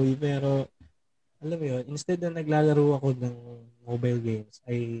ni Zoe. Pero, alam mo yun, instead na naglalaro ako ng mobile games,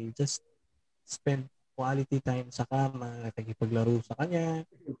 I just spend quality time sa kama, nakikipaglaro sa kanya.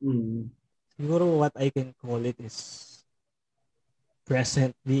 Siguro what I can call it is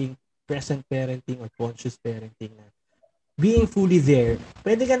being present parenting or conscious parenting na being fully there.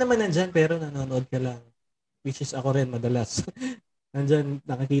 Pwede ka naman nandyan pero nanonood ka lang. Which is ako rin madalas. Nandyan,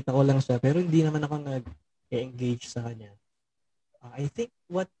 nakikita ko lang siya pero hindi naman ako nag-engage sa kanya. I think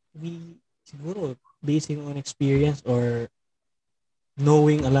what we siguro basing on experience or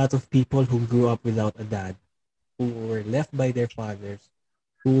knowing a lot of people who grew up without a dad, who were left by their fathers,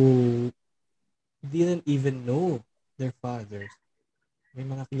 who didn't even know their fathers. May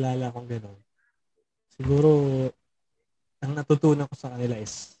mga kilala akong gano'n. Siguro, ang natutunan ko sa kanila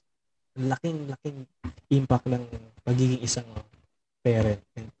is laking impact ng pagiging isang parent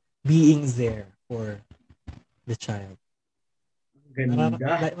and being there for the child. Ganda.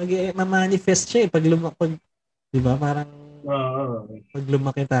 Ma-manifest siya eh. Di ba? Parang pag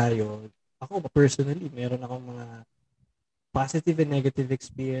lumaki tayo, ako personally, meron akong mga positive and negative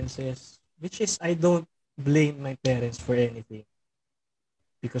experiences, which is I don't blame my parents for anything.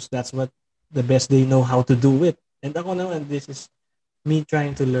 Because that's what the best they know how to do it. And ako naman, this is me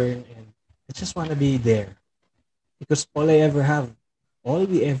trying to learn and I just want to be there. Because all we ever have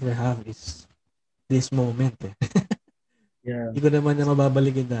is this moment. Yeah. Hindi ko naman na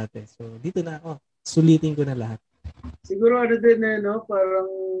mababalikin dati. So, dito na ako. Sulitin ko na lahat. Siguro din parang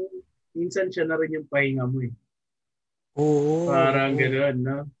minsan siya na rin yung pahinga mo eh. Oo. Parang gano'n,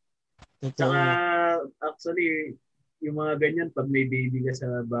 no? Totoo. Tsaka, actually, yung mga ganyan, pag may baby ka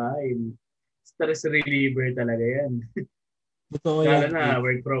sa bahay, stress reliever talaga yan. Totoo Lalo yan. na,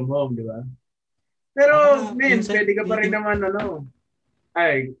 work from home, di ba? Pero, Ako nga, men, minsan, pwede ka pa rin naman,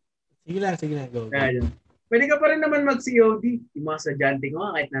 ay, sige lang, go. ayun. Pwede ka pa rin naman mag-COD. Yung mga estudyante ko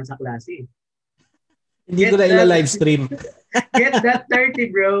nga, kahit nasa klase. Hindi ko na ila-live stream. Get that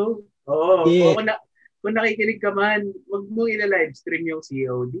 30, bro. Oo. Yeah. Kung nakikinig ka man, wag mo ila-live stream yung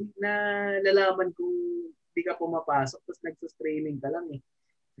COD na lalaman kung hindi ka pumapasok tapos nagsa-streaming ka lang eh.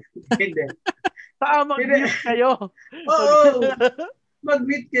 Hindi. Mag-mute kayo. Oo.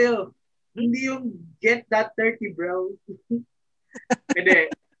 Mag-mute kayo. Hindi yung get that 30, bro.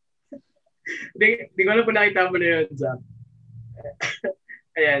 Hindi. Hindi ko alam kung nakita mo na yun, Zach.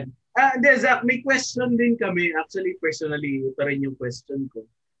 Ayan. Hindi, Zach, may question din kami. Actually, personally, ito rin yung question ko.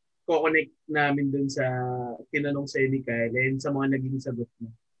 Ko-connect namin dun sa tinanong sa ni Kyle and sa mga naging sagot mo.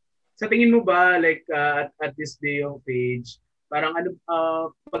 Sa tingin mo ba, like, at this day of age, parang ano,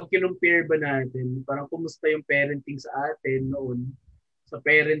 pag kinumpare ba natin, parang kumusta yung parenting sa atin noon, sa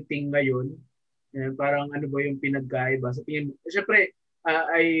parenting ngayon, parang ano ba yung pinagkaiba? Sa tingin mo, syempre,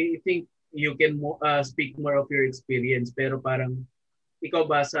 I think you can speak more of your experience, pero parang ikaw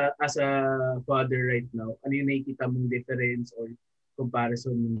ba as a father right now, ano yung nakikita mong difference or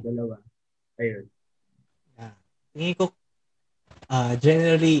comparison ng dalawa? Ayun. Tingin ko,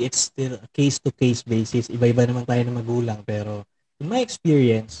 generally, it's still a case-to-case basis. Iba-iba naman tayo ng magulang. Pero in my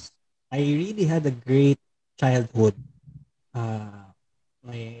experience, I really had a great childhood.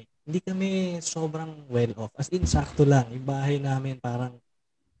 Hindi kami sobrang well-off. As in, sakto lang. Yung bahay namin parang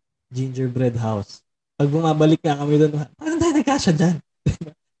gingerbread house. Pag bumabalik nga kami doon, parang tayo nagkasya dyan.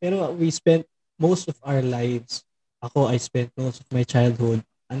 Pero we spent most of our lives, I spent most of my childhood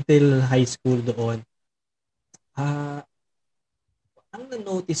until high school doon. Ang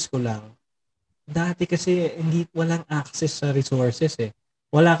na-notice ko lang, dati kasi walang access sa resources eh.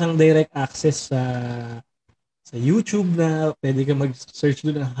 Wala kang direct access sa YouTube na pwede ka mag-search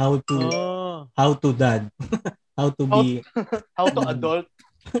doon ng how to dad. how to be how to adult.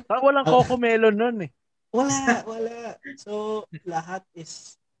 Walang Cocomelon nun eh. Wala. So, lahat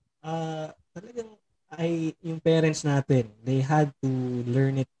is talagang yung parents natin, they had to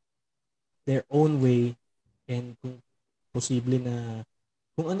learn it their own way and kung posible na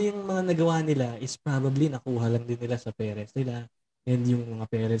kung ano yung mga nagawa nila is probably nakuha lang din nila sa parents nila and yung mga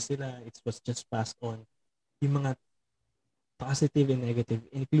parents nila, it was just passed on. Yung mga positive and negative,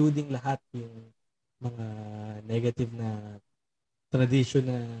 including lahat yung mga negative na tradition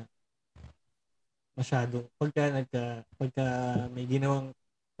na masyadong pagka may ginawang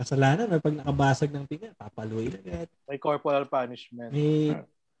kasalanan or pag nakabasag ng pinggan, papaluin agad. May corporal punishment. May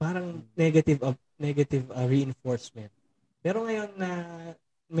parang negative reinforcement. Pero ngayon na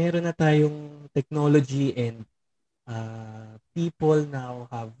meron na tayong technology and people now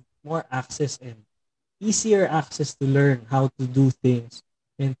have more access and easier access to learn how to do things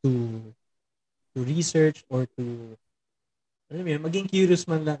and to research or to maging curious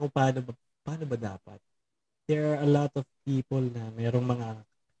man lang kung paano ba dapat. There are a lot of people na merong mga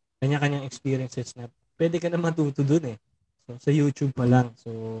kanya-kanyang experiences na pwede ka na matuto dun eh. So, sa YouTube pa lang.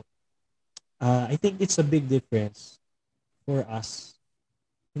 So, I think it's a big difference for us.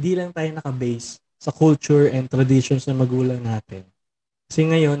 Hindi lang tayo naka-base sa culture and traditions ng magulang natin. Kasi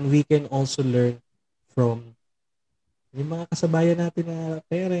ngayon, we can also learn from yung mga kasabayan natin na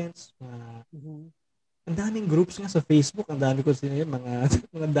parents. Ang daming groups nga sa Facebook. Ang dami ko sila yun, mga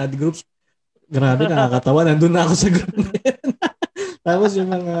dad groups. Grabe, nakakatawa. Nandun na ako sa group na yan. Tapos yung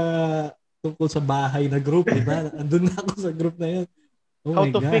mga tungkol sa bahay na group, di ba? Nandun na ako sa group na yun. Oh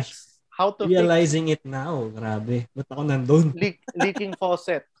my gosh. How to realizing it now. Grabe. Ba't ako nandun? Leaking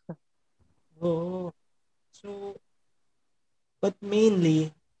faucet. Oo. So, but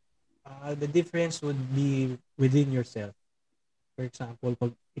mainly, the difference would be within yourself. For example,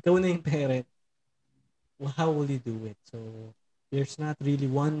 pag ikaw na yung parent, how will you do it? So, there's not really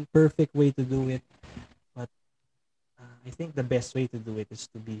one perfect way to do it. But I think the best way to do it is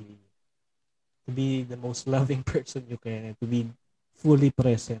to be the most loving person you can and to be fully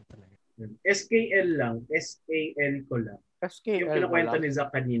present talaga. SKL lang. SKL ko lang. SKL yung pinakwento ni Zach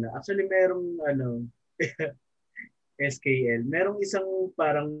kanina. Actually, merong SKL. Merong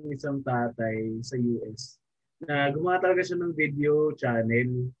isang tatay sa US na gumawa talaga siya ng video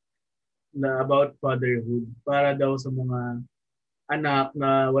channel na about fatherhood para daw sa mga anak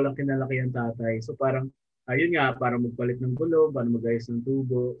na walang kinalaki ang tatay. So parang, ayun nga, para magpalit ng gulong, para mag-ayos ng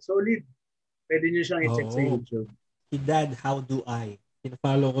tubo. Solid. Pwede nyo siyang i-check sa YouTube. Dad, how do I?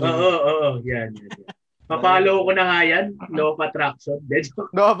 Pina-follow ko rin. Oo. Yan. Papalo ko na nga yan. Law of attraction.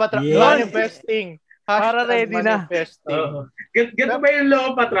 Manifesting. Para ready na. manifesting. Ganito ba yung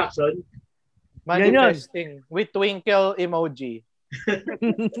law of attraction? Manifesting with twinkle emoji.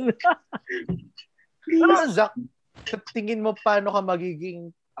 Ano, Zach, sa tingin mo paano ka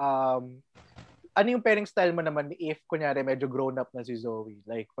magiging ano yung pairing style mo naman if kunyari medyo grown up na si Zoe?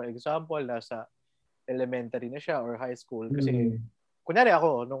 Like for example, nasa elementary na siya or high school kasi kunyari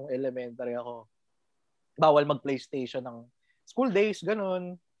ako nung elementary ako, bawal mag-PlayStation ng school days,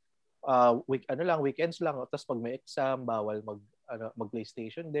 ganun. Weekends lang. Tapos pag may exam, bawal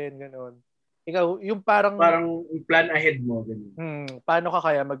mag-PlayStation din, ganun. Ikaw, yung parang plan ahead mo. Ganun. Paano ka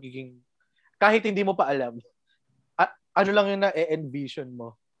kaya magiging, kahit hindi mo pa alam, ano lang yung na-envision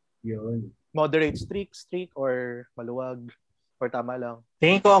mo? Yun. Moderate streak, or maluwag, or tama lang?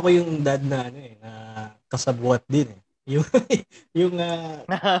 Tingin ko ako yung dad na na kasabwat din eh. Yung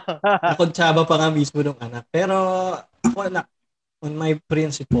nakontsaba pa nga mismo ng anak. Pero ako on my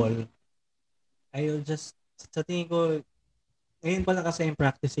principle, I'll just, sa tingin ko, ngayon pa lang kasi I'm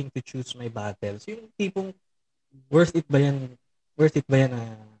practicing to choose my battles. Yung tipong, worth it ba yan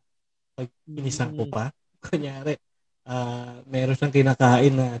na pag inisang ko pa? Kunyari, meron siyang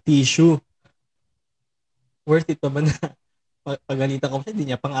kinakain na tissue. Worth it pa ba na pagalitan ko?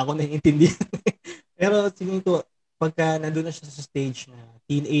 Hindi niya pang ako naiintindihan. Pero tingin ko, pagka nandun na siya sa stage na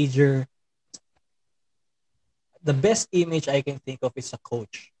teenager, the best image I can think of is a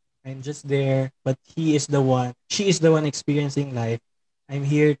coach. I'm just there, but she is the one experiencing life. I'm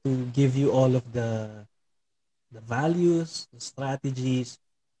here to give you all of the values, the strategies.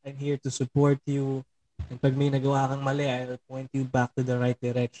 I'm here to support you. And pag may nagawa kang mali, I'll point you back to the right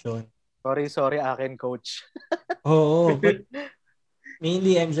direction. Sorry, akin, coach. Oo, but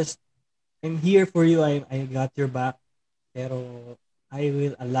mainly I'm here for you. I got your back. Pero I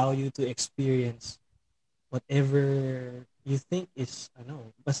will allow you to experience whatever you think is,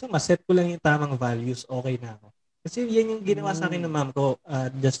 basta maset ko lang yung tamang values, okay na ako. Kasi yan yung ginawa sa akin ng mom ko,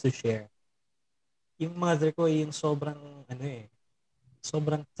 just to share. Yung mother ko, yung sobrang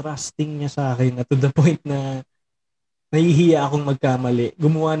trusting niya sa akin na to the point na nahihiya akong magkamali,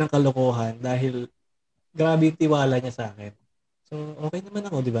 gumawa ng kalokohan dahil grabe yung tiwala niya sa akin. So, okay naman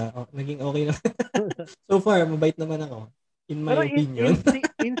ako, di ba? Naging okay naman. So far, mabait naman ako. In my opinion.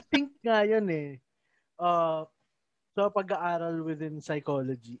 Instinct nga yun eh. So, pag-aaral within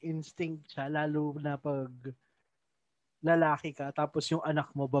psychology, instinct siya, lalo na pag lalaki ka, tapos yung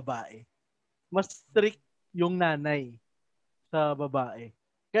anak mo babae. Mas strict yung nanay sa babae.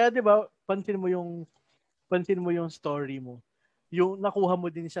 Kaya 'di ba, pansin mo yung story mo. Yung nakuha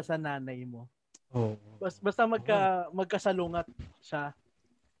mo din siya sa nanay mo. Oh. Basta magkasalungat siya.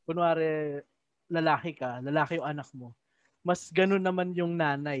 Kunwari lalaki yung anak mo. Mas ganun naman yung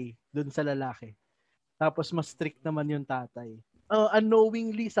nanay dun sa lalaki. Tapos mas strict naman yung tatay.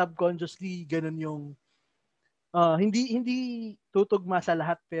 Unknowingly, subconsciously, ganun yung hindi tutugma sa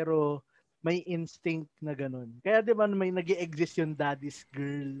lahat pero may instinct na ganun. Kaya 'di ba may nag-e-exist yung daddy's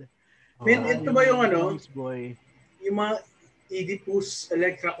girl. Ito ba yung Mommy's boy? Yung mga Oedipus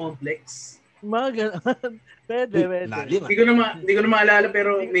Electra complex? Mga ganun. Pwede. Hindi ko na maalala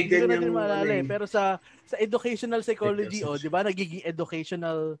pero may ganyan. Hindi ko na maalala pero sa educational psychology, di ba nagiging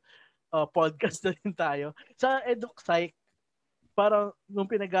educational podcast na rin tayo. Sa EduPsych, parang nung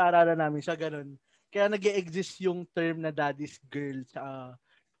pinag-aaralan namin siya, ganun. Kaya nag-e-exist yung term na daddy's girl sa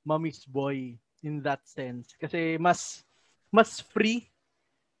mommy's boy in that sense. Kasi mas free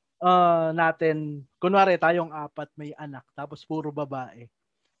natin. Kunwari, tayong apat may anak, tapos puro babae.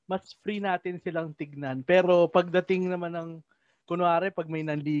 Mas free natin silang tignan. Pero pagdating naman ng, kunwari, pag may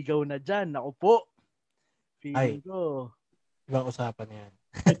nanligaw na dyan, naku po, feeling ko. Ibang usapan yan.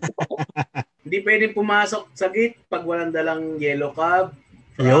 Hindi pwedeng pumasok sa gate pag walang dalang Yellow Cab,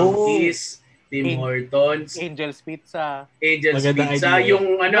 Frankie's, Tim Hortons, Angel's Pizza. Pizza, idea.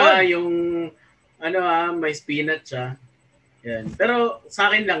 Yung may spinach siya. Yan. Pero sa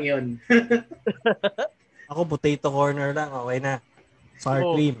akin lang 'yon. Ako potato corner lang, okay na.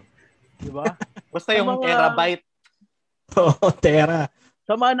 Sour cream. Di ba? Basta yung terabyte. Oo, tera.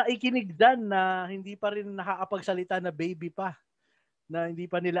 Sa mga naikinig dyan na hindi pa rin nakakapagsalita na baby pa, na hindi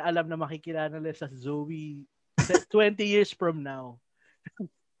pa nila alam na makikilala nila sa Zoe 20 years from now.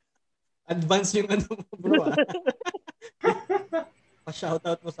 Advance yung bro.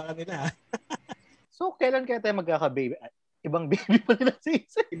 Pa-shoutout mo sa kanila. So, kailan kaya tayo magkaka-baby? Ibang baby pa nila sa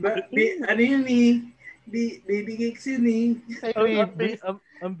isa. Yun eh? Baby cakes yun eh.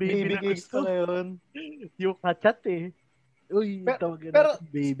 Ang baby na cakes gusto. Ngayon. Yung kachat eh. Uy, pero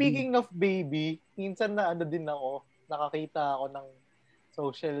speaking of baby, minsan na nakakita ako ng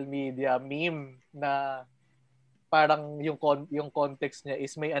social media meme na parang yung context niya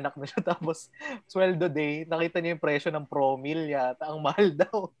is may anak na siya tapos sweldo day, nakita niya yung presyo ng promil yata, ang mahal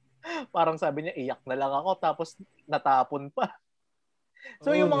daw. Parang sabi niya, iyak na lang ako tapos natapon pa.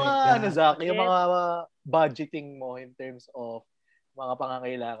 So Oh yung my mga God. Zach, yung mga budgeting mo in terms of mga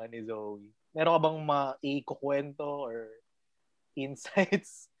pangangailangan ni Zoe. Meron ka bang maikukwento or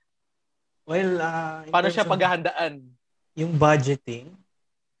insights? Well, in Paano terms siya of paghahandaan? yung budgeting,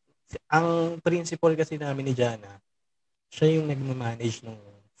 ang principal kasi namin ni Jana, siya yung nagma-manage ng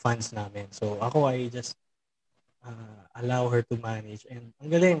funds namin. So, ako ay just allow her to manage. And ang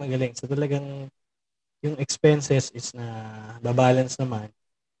galing, magaling. So, talagang yung expenses is na babalance naman.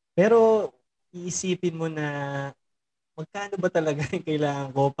 Pero, iisipin mo na magkano ba talaga yung kailangan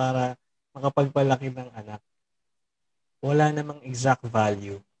ko para makapagpalaki ng anak. Wala namang exact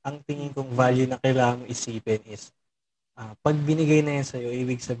value. Ang tingin kong value na kailangan mo isipin is pag binigay na yan sa'yo,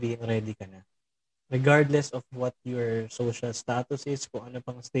 ibig sabihin ready ka na. Regardless of what your social status is, kung ano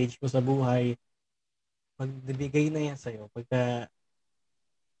pang stage mo sa buhay, pag nabigay na yan sa'yo,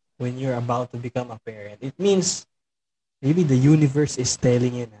 when you're about to become a parent, it means maybe the universe is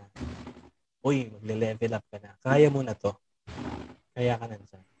telling you na, uy, magle-level up ka na. Kaya mo na to. Kaya ka na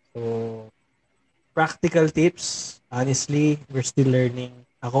dyan. So, practical tips, honestly, we're still learning.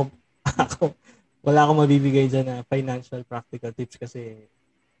 Ako, wala akong mabibigay dyan na financial practical tips kasi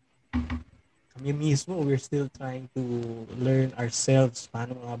kami mismo, we're still trying to learn ourselves.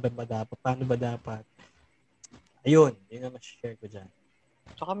 Paano ba dapat. Ayun, yun ang share ko dyan.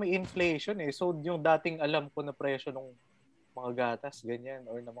 Tsaka may inflation eh. So yung dating alam ko na presyo ng mga gatas, ganyan,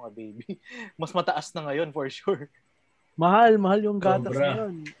 or ng mga baby, mas mataas na ngayon for sure. Mahal yung gatas Sobra.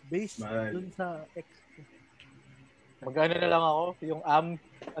 ngayon. Based Mahal. dun sa Magkano na lang ako, yung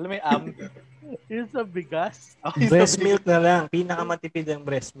alam mo yung yung sa bigas. Breast milk na lang. Pinakamatipid ang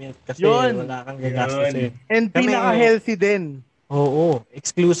breast milk kasi Yun. wala kang gagastusin. And Kami- pinaka-healthy din. Oo,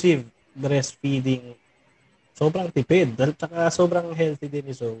 exclusive breastfeeding. Sobrang tipid. Tsaka sobrang healthy din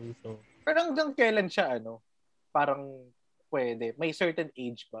ni Zoe. So, Pero hanggang kailan siya, parang pwede? May certain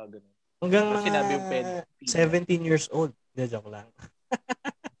age ba? Ganun? hanggang Or sinabi yung mga 17 years old. Hindi, joke lang.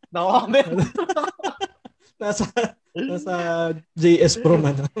 Nakakomment. Nasa JS Pro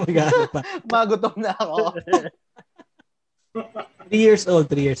man. Mag-ano pa. Magutom na ako. 3 years old.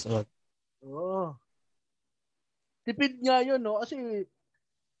 Oh. Tipid nga yun, no? Kasi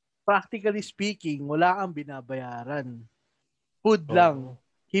practically speaking, wala kang binabayaran. Food lang.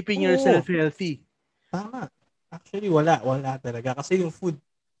 Keeping yourself healthy. Tama. Actually, wala talaga. Kasi yung food,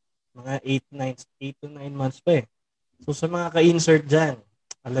 mga 8 to 9 months pa eh. So, sa mga ka-insert dyan,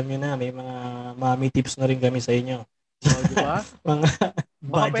 alam nyo na, may mga mommy tips na rin kami sa inyo. Oh, di ba? Mga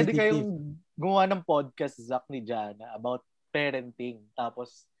Baka pwede budget kayong tips. gumawa ng podcast, Zach, ni Jana about parenting.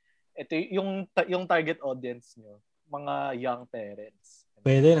 Tapos, ito yung target audience nyo, mga young parents.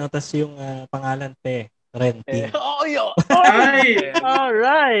 Pwede, no? Tapos yung pangalan, renting. Oo, yun! Ay!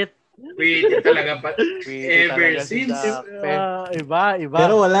 Alright! Pwede talaga pa. Pwede Ever talaga si since. Zach. Iba.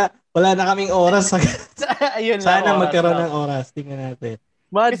 Pero wala na kaming oras. Ayun lang. Sana oras magkaroon lang. ng oras. Tingnan natin.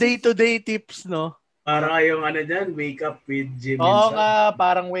 Mga day-to-day tips, no? Para kayong dyan, wake up with Jim and Oo Sam. nga,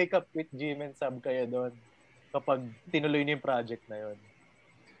 parang wake up with Jim and Sam kayo doon. Kapag tinuloy niyo yung project na yun.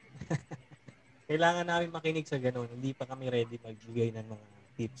 Kailangan namin makinig sa ganun. Hindi pa kami ready magbigay ng mga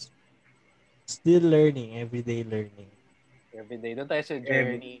tips. Still learning, everyday learning. Everyday. Doon tayo sa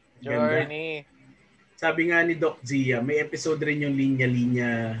journey. Ganda. Sabi nga ni Doc Zia, may episode rin yung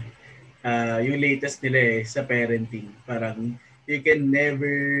linya-linya, yung latest nila sa parenting. Parang you can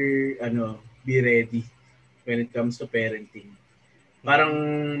never be ready when it comes to parenting. Parang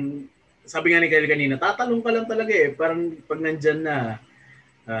sabi nga ni Kyle kanina, tatalong ka lang talaga eh. Parang pag nandyan na,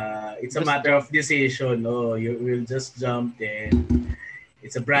 it's a matter of decision. Oh, you will just jump and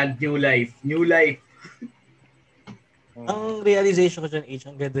it's a brand new life. New life. Ang realization ko dyan, H,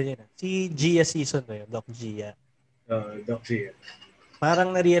 ang ganda niya na. Si Gia season ba yun? Doc Gia. Doc Zia. Parang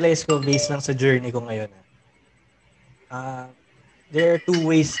na-realize ko based lang sa journey ko ngayon. There are two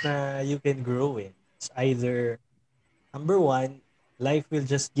ways na you can grow in. It's either, number one, life will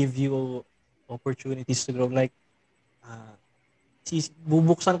just give you opportunities to grow. Like,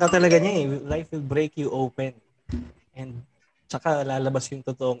 bubuksan ka talaga niya eh. Life will break you open. And tsaka lalabas yung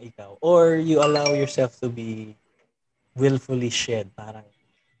totoong ikaw. Or you allow yourself to be willfully shed. Parang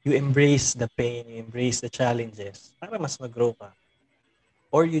you embrace the pain, you embrace the challenges para mas mag-grow ka.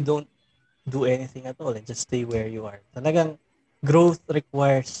 Or you don't do anything at all and just stay where you are. Talagang growth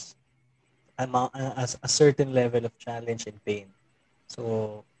requires a certain level of challenge and pain.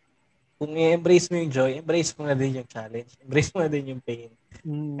 So, kung i-embrace mo yung joy, embrace mo na din yung challenge. Embrace mo na din yung pain.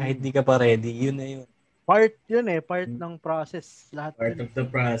 Kahit di ka pa ready, yun na yun. part yun part ng process. Lahat Part yun, of the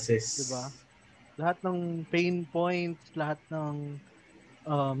process. diba? Lahat ng pain points, lahat ng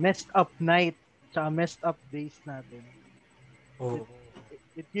messed up night, tsaka messed up days natin. Oo.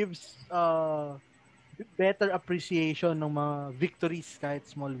 It gives better appreciation ng mga victories, kahit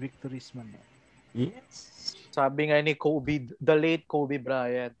small victories man. Yes. Sabi nga ni Kobe, the late Kobe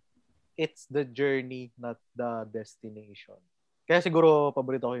Bryant, it's the journey, not the destination. Kaya siguro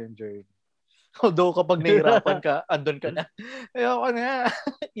paborito ko yung journey. Although kapag nahihirapan ka, andun ka na. Ayaw ko na.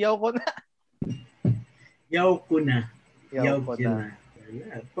 Ayaw ko na. Yaw ko na. Yaw Yaw ko ko na. na.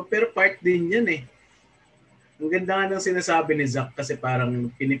 Wala. Pero part din yan eh. Ang ganda nga ng sinasabi ni Zach kasi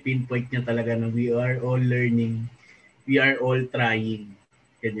parang pinipinpoint niya talaga na we are all learning. We are all trying.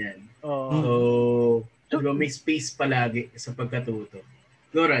 Ganyan. So, diba, may space palagi sa pagkatuto.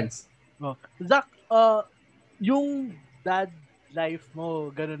 Lawrence. Zach, yung dad life mo,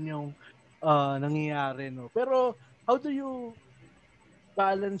 ganun yung nangyayari, no? Pero, how do you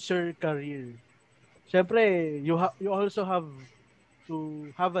balance your career? Siyempre, you also have to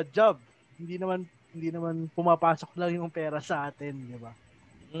have a job. Hindi naman pumapasok lang yung pera sa atin, di ba?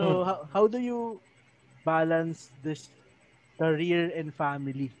 So, how do you balance this career and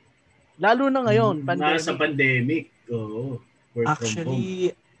family? Lalo na ngayon, pandemic. Nasa pandemic. Oo. Work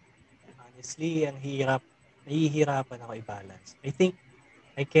Actually, honestly, ang hirap. Nahihirapan ako i-balance. I think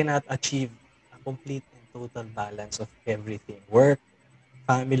I cannot achieve a complete and total balance of everything. Work,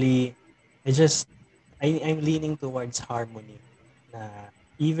 family. I'm leaning towards harmony. Na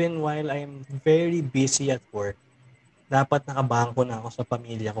even while I'm very busy at work, dapat nakabangko na ako sa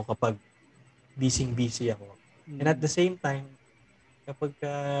pamilya ko kapag busy ako. And at the same time, kapag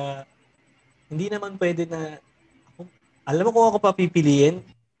hindi naman pwede na alam mo kung ako papipiliin,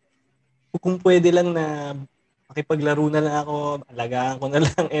 kung pwede lang na makipaglaro na lang ako, alagaan ko na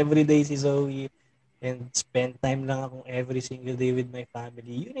lang everyday si Zoe and spend time lang ako every single day with my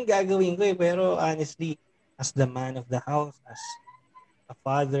family. Yun yung gagawin ko Pero honestly, as the man of the house, as a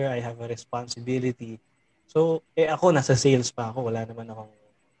father, I have a responsibility. So, ako nasa sales pa ako. Wala naman akong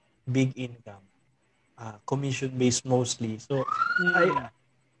big income. Commission-based mostly. So,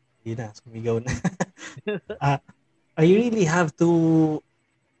 hindi na, sumigaw na. I really have to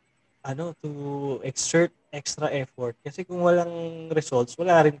exert extra effort kasi kung walang results,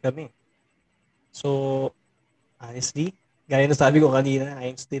 wala rin kami. So, honestly, gaya na sabi ko kanina,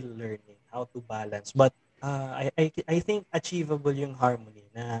 I'm still learning how to balance. But I think achievable yung harmony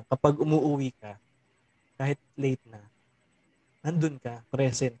na kapag umuwi ka, kahit late na, nandun ka,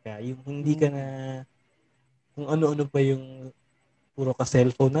 present ka, yung hindi ka na kung ano-ano pa yung puro ka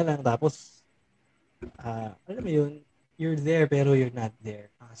cellphone na lang tapos alam mo yun, you're there pero you're not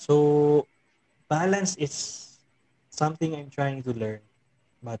there. So balance is something I'm trying to learn,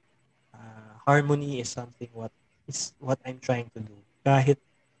 but harmony is something what I'm trying to do. Kahit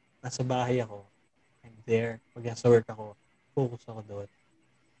nasa bahay ako, I'm there. Pag nasa work ako, focus ako doon.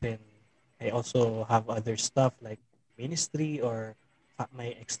 Then I also have other stuff like ministry or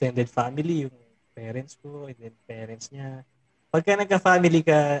my extended family, yung parents ko and then parents niya. Pagka nagka-family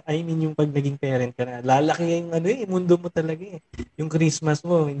ka, I mean yung pag naging parent ka na, lalaki yung mundo mo talaga Yung Christmas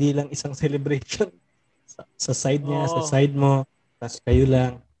mo, hindi lang isang celebration. Sa side niya, sa side mo, tapos kayo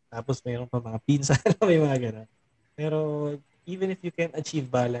lang, tapos mayroon pa mga pinsan, may mga gano'n. Pero even if you can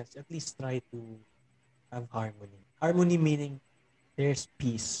achieve balance, at least try to have harmony. Harmony meaning there's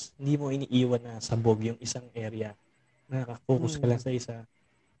peace. Hindi mo iniiwan na sabog yung isang area. Nakaka-focus ka lang sa isa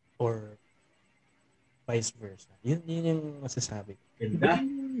or vice versa. Yun yung masasabi.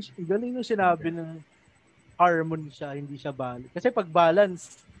 Galing yung sinabi ng harmony siya, hindi siya balance. Kasi pag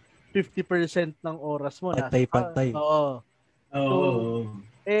balance, 50% ng oras mo pantay. Oo. So,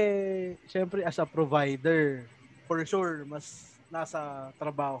 syempre as a provider, for sure, mas nasa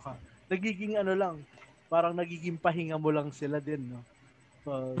trabaho ka. Nagiging parang nagiging pahinga mo lang sila din, no?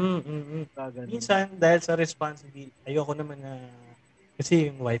 So, minsan, dahil sa responsibility, ayoko naman na, kasi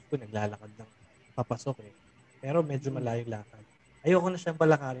yung wife ko naglalakad ng papasok Pero medyo malayo lakad. Ayoko na siyang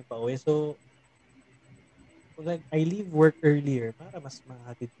palakarin pa uwi. So, I leave work earlier para mas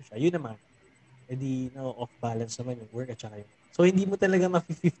makahatid ko siya. Yun naman. Off balance naman yung work at saka yung. So, hindi mo talaga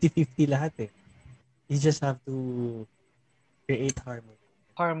ma-50-50 lahat You just have to create harmony.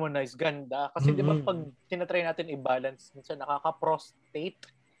 Harmonize, ganda. Kasi di ba pag tinatry natin i-balance, minsan nakaka-frustrate.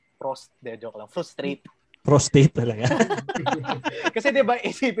 Prostate talaga. Kasi di ba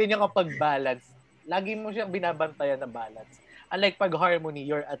isipin niyo kapag balance, lagi mo siyang binabantayan na balance. Unlike pag harmony,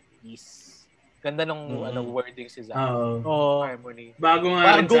 you're at peace. Ganda nung wording si Zach. Harmony. Bagong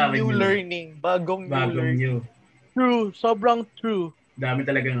new learning. Bagong new. True. Sobrang true. Dami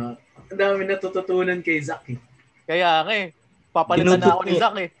talagang Ang dami natututunan kay Zach eh. Kaya nga eh. Papalitan na ako ni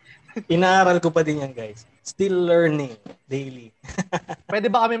Zach eh. Inaaral ko pa din yan, guys. Still learning daily.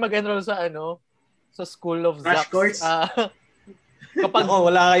 Pwede ba kami mag-enroll sa sa School of Crash Zach's? course? Kapag Ako,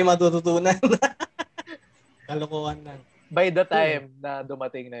 wala kayong matututunan. Kalokohan lang. by the time na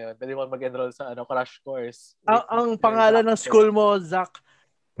dumating na yun, pwede mo mag-enroll sa crash course. Ang pangalan ng school mo, Zach,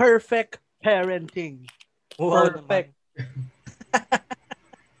 Perfect Parenting. Wow, Perfect. naman.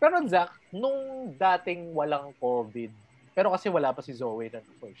 Pero Zach, nung dating walang COVID, pero kasi wala pa si Zoe na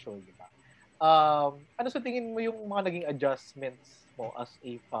for sure, di ba? Ano sa tingin mo yung mga naging adjustments mo as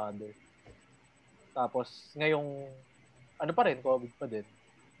a father? Tapos, ngayong, ano pa rin, COVID pa din.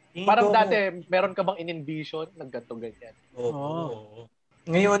 Parang dati, meron ka bang in-envision na ganito ganyan? Oo.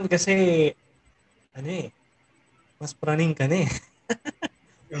 Ngayon kasi, mas praning ka na eh.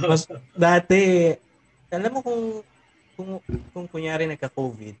 Mas dati, alam mo kung kunyari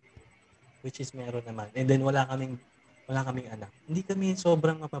nagka-COVID, which is meron naman, and then wala kaming anak. Hindi kami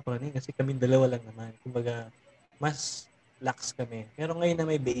sobrang mapapraning kasi kami dalawa lang naman. Kumbaga, mas lax kami. Pero ngayon na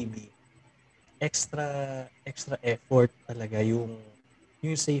may baby, extra effort talaga yung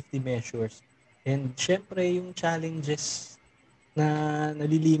safety measures. And syempre, yung challenges na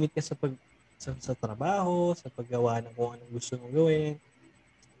nalilimit ka sa trabaho, sa paggawa ng kung anong gusto mong gawin.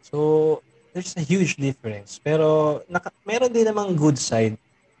 So, there's a huge difference. Pero meron din namang good side.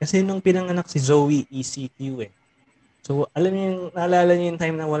 Kasi nung pinanganak si Zoe, ECQ eh. So, naalala niyo yung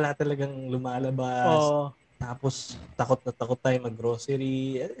time na wala talagang lumalabas. Tapos, takot na takot tayo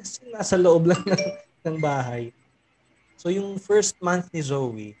mag-grocery. Nasa loob lang ng bahay. So, yung first month ni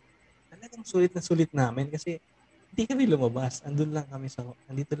Zoe, talagang sulit na sulit namin kasi hindi kami lumabas. Nandito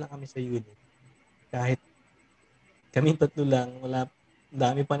lang kami sa unit. Kahit kami tatlo lang,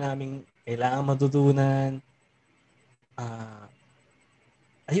 dami pa naming kailangan matutunan.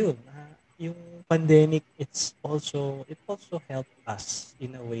 Yung pandemic, it also helped us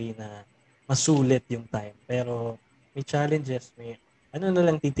in a way na masulit yung time. Pero may challenges, ano na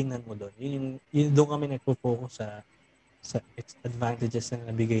lang titingnan mo doon. Yun doon kami nagpo-focus sa advantages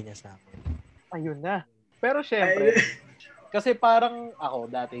na nabigay niya sa amin. Ayun na. Pero syempre, kasi parang ako,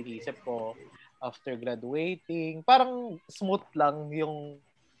 dati iisip ko, after graduating, parang smooth lang yung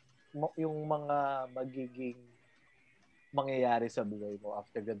mga magiging mangyayari sa buhay mo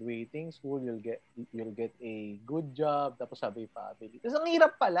after graduating school. You'll get a good job, tapos sabi family. Tapos ang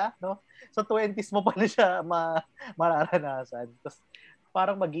hirap pala, no? Sa 20s mo pala siya mararanasan. Tapos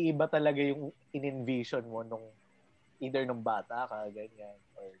parang mag-iiba talaga yung in-envision mo either nung bata ka, ganyan,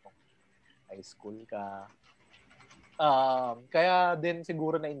 or nung high school ka. Kaya din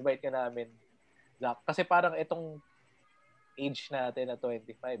siguro na-invite ka namin, Zach, kasi parang itong age natin na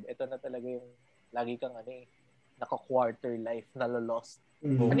 25, ito na talaga yung lagi kang naka-quarter life na lost.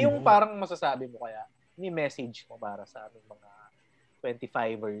 Ano yung parang masasabi mo kaya? Ano yung message mo para sa aming mga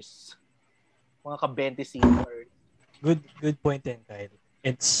 25ers? Mga ka-20-seaters? Good point din, Kyle.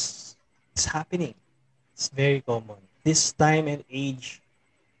 It's happening. It's very common. This time and age,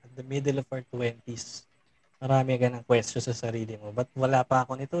 at the middle of our 20s, marami ka ng question sa sarili mo. Ba't wala pa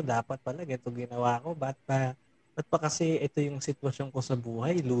ako nito? Dapat pala, ito ginawa ko. Ba't pa kasi ito yung sitwasyon ko sa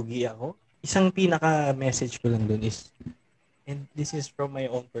buhay? Lugi ako? Isang pinaka-message ko lang dun is, and this is from my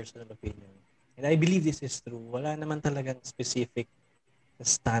own personal opinion, and I believe this is true, wala naman talagang specific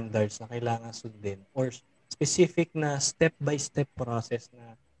standards na kailangan sundin or specific na step-by-step process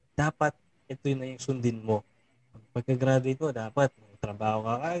na dapat ito na yung sundin mo. Pagka-graduate mo, dapat trabaho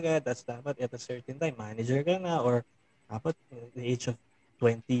ka agad, tapos dapat at a certain time, manager ka na, or dapat at the age of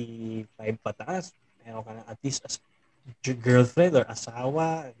 25 pataas, meron ka na at least as girlfriend or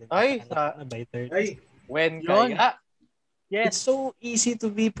asawa. Ay, by 30. When kaya? Yes. It's so easy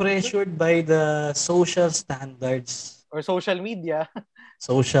to be pressured by the social standards. Or social media.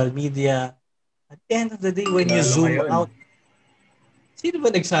 Social media. At the end of the day, when you zoom out, sino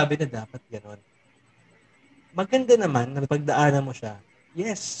ba nagsabi na dapat ganon? Maganda naman na pagdaanan mo siya.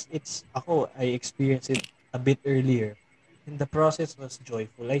 Yes, I experienced it a bit earlier. And the process was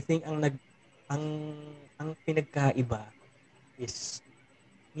joyful. I think ang pinagkaiba is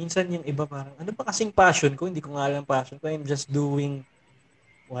minsan yung iba parang ano ba kasing passion ko, hindi ko nga alam passion ko. I'm just doing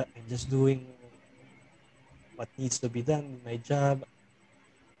what needs to be done in my job.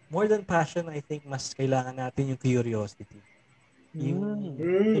 More than passion, I think mas kailangan natin yung curiosity. Yung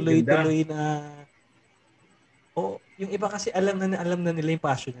tuloy-tuloy na yung iba kasi alam na nila yung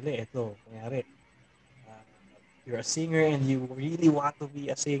passion nila. Ito, kunyari you're a singer and you really want to be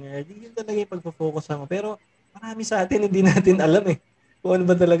a singer, yun talaga yung pagpo-focus mo. Pero marami sa atin hindi natin alam kung ano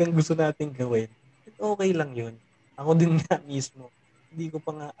ba talagang gusto nating gawin. Okay lang yun. Ako din nga mismo. hindi ko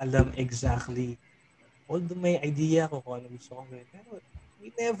pa nga alam exactly. Although may idea ko kung ano gusto kong gawin. Pero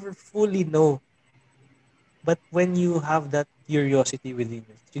we never fully know. But when you have that curiosity within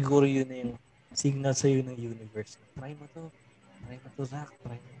you, siguro yun na yung signal sa'yo ng universe. Try mo to. Try mo to, Zach.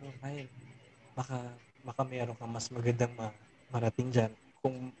 Try mo to, Kyle. Baka meron kang mas magandang marating dyan.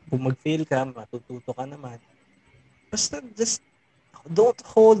 Kung mag-fail ka, matututo ka naman. Basta just don't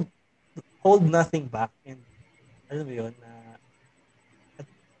hold nothing back. And alam mo yun, at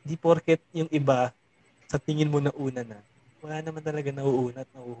di porket yung iba sa tingin mo na una na, wala naman talaga nauuna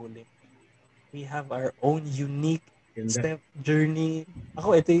at nauhuli. We have our own unique step journey.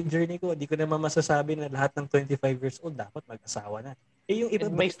 Ako, ito yung journey ko. Hindi ko naman masasabi na lahat ng 25 years old dapat mag-asawa na. Yung iba,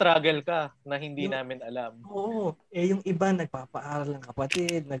 may struggle ka na hindi namin alam. Oo. Yung iba nagpapaaral ng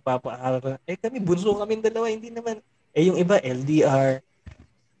kapatid, nagpapaaral. Kami, bunso kami dalawa, hindi naman. Yung iba, LDR.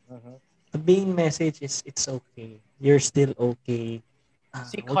 The main message is, it's okay. You're still okay.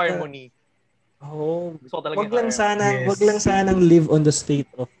 Seek harmony. Wag lang sanang live on the state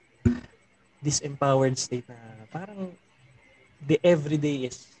of disempowered state na parang the everyday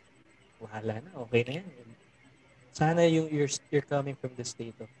is wala na, okay na yan. Sana yung you're coming from the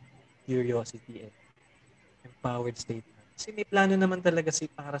state of curiosity and empowered state na. Kasi may plano naman talaga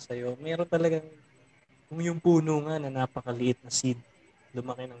para sa'yo. Meron talagang kung yung puno nga na napakaliit na seed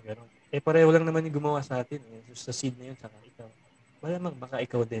lumaki ng gano'n. Pareho lang naman yung gumawa sa atin. Sa seed na yun, saka ikaw. Malamang baka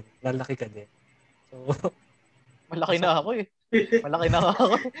ikaw din. Lalaki ka din. So, malaki na ako Malaki na ako.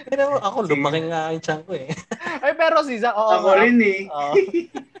 Pero ako, lumaki nga yung tiyan ko Ay, pero si Zach, ako rin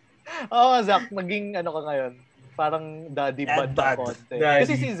Oo, Zach, naging ano ka ngayon? Parang daddy bod na konti.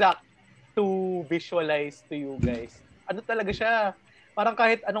 Kasi si Zach, to visualize to you guys, ano talaga siya? Parang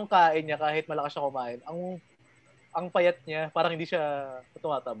kahit anong kain niya, kahit malakas siya kumain, ang payat niya, parang hindi siya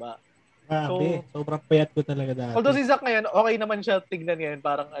tumataba. Grabe, sobrang payat ko talaga dati. Although si Zach ngayon, okay naman siya tignan ngayon,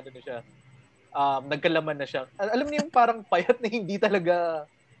 parang ano na siya, nagkalaman na siya. Alam niyo yung parang payat na hindi talaga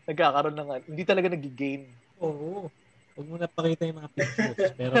nagkakaroon ng, hindi talaga nag-gain. Oo. Huwag mo na pakita yung mga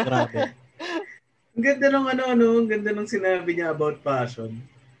pictures, pero grabe. Ang ganda ng ang ganda ng sinabi niya about passion.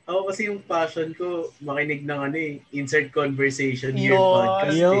 Ako kasi yung passion ko, makinig ng insert conversation here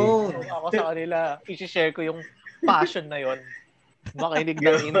podcast. Ako sa kanila, i-share ko yung passion na yon. Makinig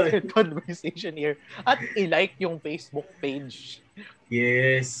ng insert conversation here. At i-like yung Facebook page.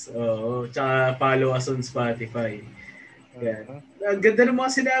 Yes, oo. Tsaka follow us on Spotify. Yan. Ang ganda ng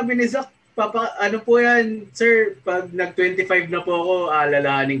mga sinabi ni Zach. Ano po yan, sir? Pag nag-25 na po ako,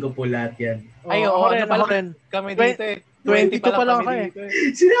 alalahanin ko po lahat yan. Ay, oo. Ano pala kami dito 22 pa lang ako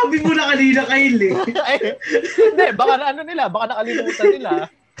Sinabi mo na kanina, Kyle Hindi, baka nakalimutan nila.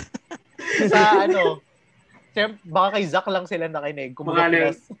 Sa siyempre, baka kay Zach lang sila nakinig. Kung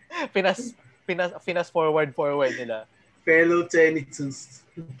pinas forward nila. Fellow Tenitsus.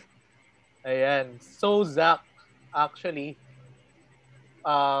 Ayan. So, Zach, actually,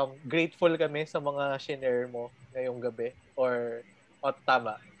 grateful kami sa mga shinare mo ngayong gabi. Or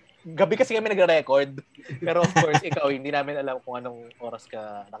tama. Gabi kasi kami nagre-record. Pero of course, ikaw, hindi namin alam kung anong oras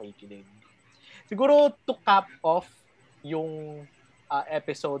ka nakikinig. Siguro, to cap off yung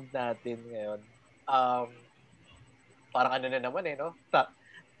episode natin ngayon, parang ano na naman no?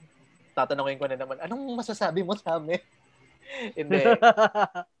 Tatanungin ko na naman, anong masasabi mo sa amin? Hindi.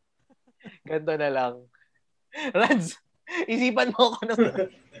 Ganto na lang. Rans, isipan mo ako naman.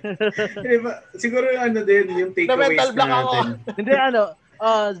 Siguro yung takeaways natin. Hindi,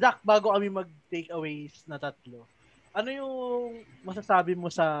 Zach, bago kami mag-takeaways na tatlo, ano yung masasabi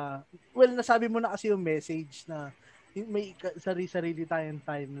mo nasabi mo na kasi yung message na may sarili tayong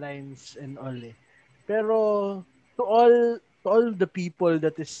timelines and all Pero, to all the people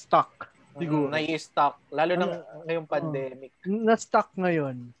that is stuck, siguro. Na-stuck, lalo na ngayong pandemic. Na-stuck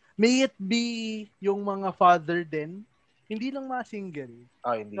ngayon. May it be yung mga father din, hindi lang mga single.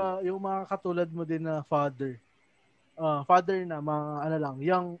 Hindi. Yung mga katulad mo din na father. Father na mga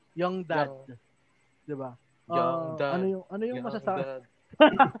young dad. 'Di ba? Young dad. Ano yung masasabi?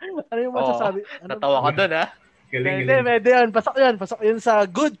 Ano yung masasabi? Natawa ka doon Galing. Pwede yan. Pasok yun sa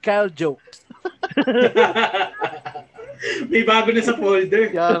good Kyle jokes. May bago na sa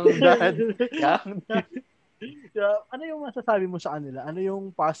folder. Young dad. Ano yung masasabi mo sa kanila? Ano yung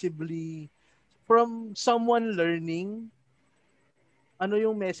possibly from someone learning? Ano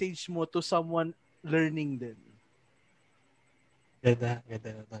yung message mo to someone learning din? Ganda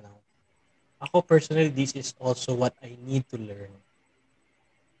na tanong. Ako personally, this is also what I need to learn.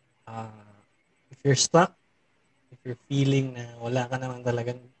 If you're stuck, if you're feeling na wala ka naman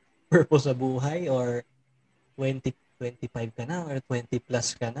talagang purpose sa buhay or 25 ka na or 20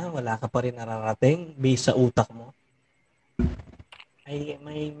 plus ka na, wala ka pa rin nararating based sa utak mo,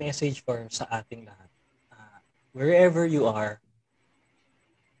 may message for sa ating lahat. Wherever you are,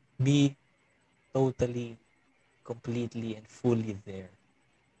 be totally, completely, and fully there.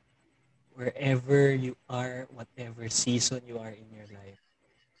 Wherever you are, whatever season you are in your life,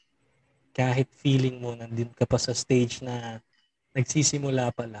 kahit feeling mo nandun ka pa sa stage na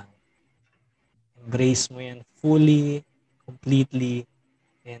nagsisimula pa lang, embrace mo yan fully, completely,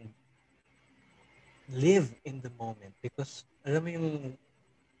 and live in the moment. Because, alam mo yung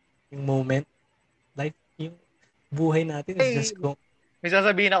moment, life, yung buhay natin is just, May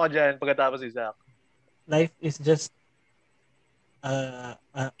sasabihin ako dyan pagkatapos Isaac. life is just,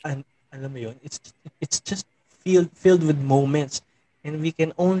 alam mo yun, it's just filled with moments. And we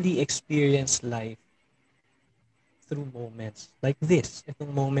can only experience life through moments like this.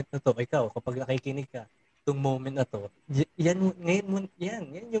 Itong moment na to, ikaw, kapag nakikinig ka, itong moment na to, yan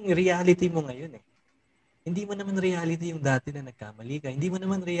yung reality mo ngayon eh. Hindi mo naman reality yung dati na nagkamali ka. Hindi mo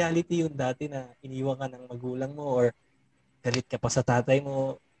naman reality yung dati na iniwan ka ng magulang mo or galit ka pa sa tatay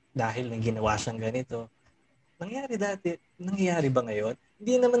mo dahil nang ginawa siyang ganito. Nangyari dati, nangyari ba ngayon?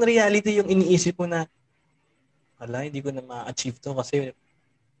 Hindi naman reality yung iniisip mo na hindi ko na ma-achieve to kasi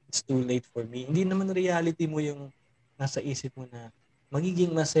it's too late for me. Hindi naman reality mo yung nasa isip mo na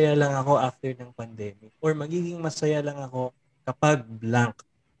magiging masaya lang ako after ng pandemic or magiging masaya lang ako kapag blank.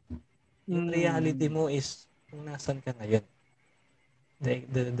 Yung reality mo is kung nasan ka ngayon.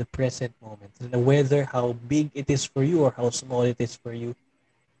 The present moment. The weather, how big it is for you or how small it is for you,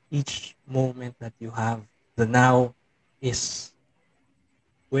 each moment that you have, the now, is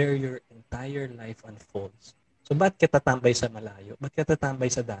where your entire life unfolds. So, ba't ka tatambay sa malayo? Ba't ka tatambay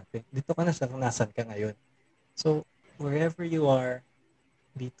sa dati? Dito ka na sa kung nasan ka ngayon. So, wherever you are,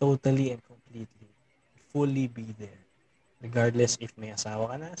 be totally and completely, fully be there. Regardless if may asawa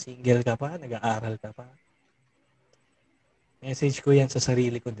ka na, single ka pa, nag-aaral ka pa. Message ko yan sa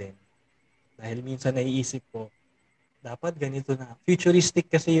sarili ko din. Dahil minsan naiisip ko, dapat ganito na. Futuristic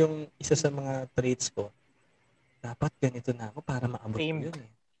kasi yung isa sa mga traits ko. Dapat ganito na ako para maabot ko yun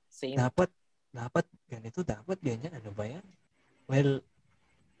eh. Same. Dapat ganito, dapat ganyan. Ano ba yan? Well,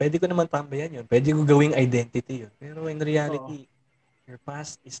 pwede ko naman tambayan yun. Pwede ko gawing identity yun. Pero in reality, your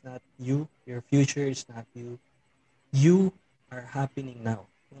past is not you. Your future is not you. You are happening now.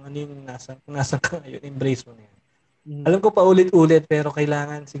 Kung ano yung nasa ka ngayon, embrace mo na yan. Alam ko pa ulit-ulit, pero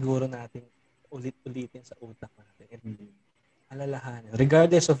kailangan siguro natin ulit-ulitin sa utak natin. Alalahanin.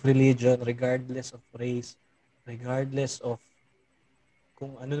 Regardless of religion, regardless of race, regardless of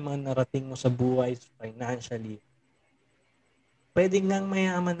kung ano naman narating mo sa buhay financially, pwede kang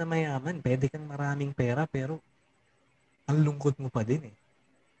mayaman na mayaman, pwede kang maraming pera, pero ang lungkot mo pa din eh.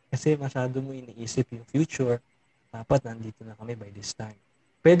 Kasi masyado mo iniisip yung future, dapat nandito na kami by this time.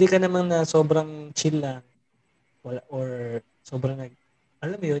 Pwede ka naman na sobrang chill lang, or sobrang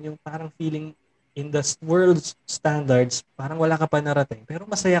alam mo yun, yung parang feeling in the world's standards, parang wala ka pa narating, pero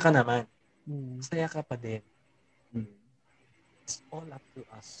masaya ka naman. Masaya ka pa din. It's all up to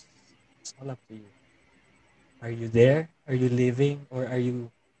us. It's all up to you. Are you there? Are you living? Or are you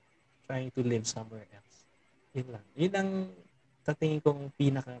trying to live somewhere else? Yun lang. Yun ang sa tingin kong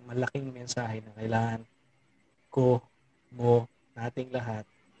pinakamalaking mensahe na kailangan ko, mo, nating lahat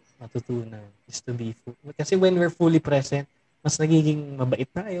matutunan is to be full. Kasi when we're fully present, mas nagiging mabait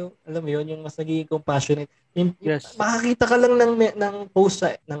tayo. Alam mo yun, yung mas nagiging compassionate. Yes. Makakita ka lang ng post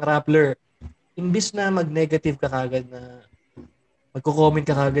ng Rappler. Imbis na mag-negative ka kagad na magko-comment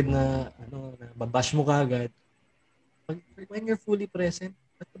ka kagad na na babash mo kagad. When you're fully present,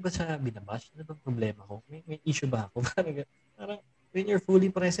 ba't ba siya binabash? Ano bang problema ko? May issue ba ako? Parang when you're fully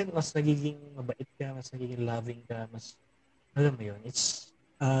present, mas nagiging mabait ka, mas nagiging loving ka, mas alam mo yun. It's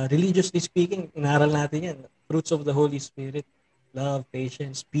religiously speaking, inaral natin yan. Fruits of the Holy Spirit. Love,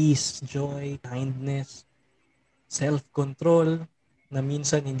 patience, peace, joy, kindness, self-control, na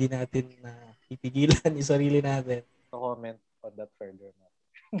minsan hindi natin na ipigilan yung sarili natin. To comment on that further.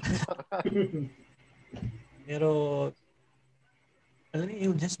 Pero, alam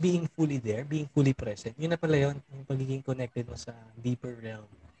mo, just being fully there, being fully present, yun na pala yun, yung pagiging connected mo sa deeper realm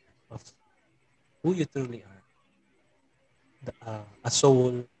of who you truly are. A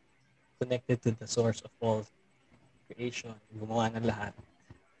soul connected to the source of all creation, gumawa ng lahat.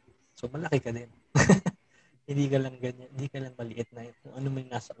 So, malaki ka din. Hindi ka lang ganyan, hindi ka lang maliit na yun. Kung ano may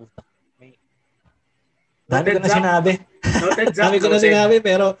nasa utak. Dami ko na sinabi. Dami ko na sinabi,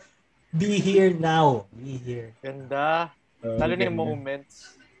 pero be here now. Be here. Ganda. Lalo na yung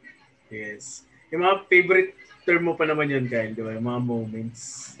moments. Yes. Yung mga favorite term mo pa naman yun, Kyle, di ba? Yung mga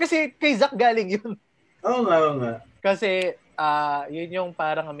moments. Kasi kay Zach galing yun. Oo nga. Kasi yun yung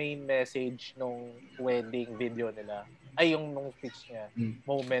parang main message nung wedding video nila. Ay, yung nung speech niya. Mm.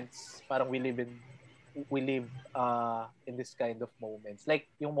 Moments, parang we live in this kind of moments. Like,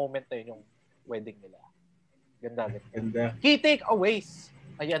 yung moment na yun, yung wedding nila. Ganda. Ganda. Key takeaways.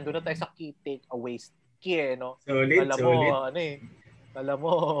 Ayan, doon na tayo sa key takeaways. Key, no? Solid, Alam solid. mo, alam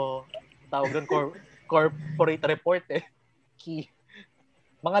mo, tawag doon corporate report eh. Key.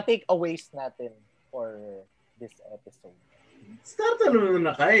 Mga takeaways natin for this episode. Start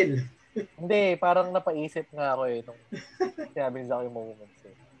na Kyle. Hindi, parang napaisip nga ako eh nung sinabi sa yung moments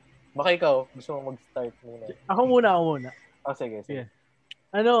eh. Baka ikaw, gusto mo mag-start muna. Ako muna. Oh, sige. Sige.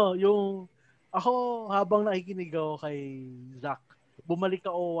 Ako habang nakikinig ako kay Zach, bumalik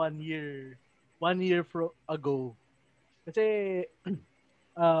ako 1 year ago. Kasi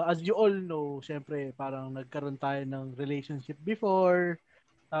as you all know, syempre parang nagkaroon tayo ng relationship before.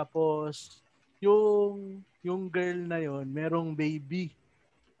 Tapos yung girl na yon, merong baby.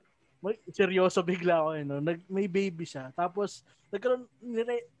 Seryoso bigla ako no. May baby siya. Tapos nagkaroon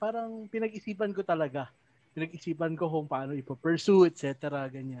parang pinag-isipan ko talaga. Pinag-isipan ko kung paano ipo-pursue, etc.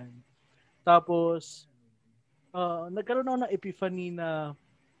 ganyan. Tapos nagkaroon ako ng epiphany na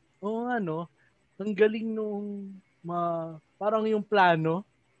ang galing nung parang yung plano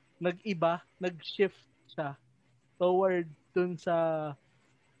nag-iba, nag-shift siya toward dun sa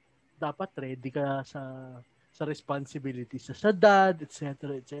dapat ready ka sa responsibilities sa dad, etc.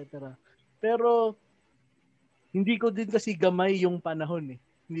 Pero hindi ko din kasi gamay yung panahon eh.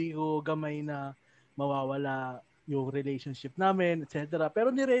 Hindi ko gamay na mawawala yung relationship namin, etc.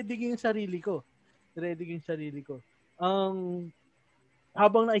 Pero ni-ready ko yung sarili ko.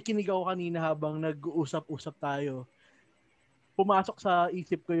 Habang nakikinig ako kanina, habang nag-uusap-usap tayo, pumasok sa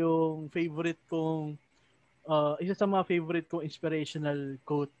isip ko yung isa sa mga favorite kong inspirational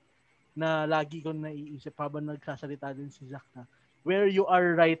quote na lagi ko naiisip habang nagsasalita din si Zach na, where you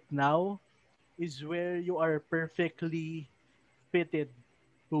are right now is where you are perfectly fitted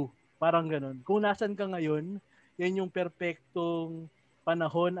to. Parang ganun. Kung nasan ka ngayon, yan yung perfectong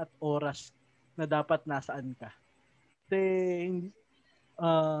panahon at oras na dapat nasaan ka. Kasi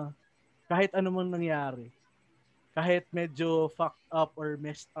kahit ano man nangyari, kahit medyo fucked up or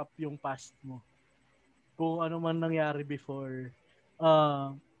messed up yung past mo, kung ano man nangyari before,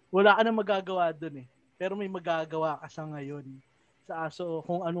 wala ka na magagawa dun eh. Pero may magagawa ka sa ngayon. Sa aso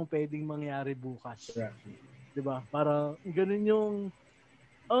kung anong pwedeng mangyari bukas. Diba? Parang ganun yung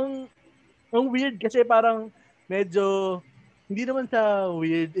ang weird kasi parang medyo hindi naman sa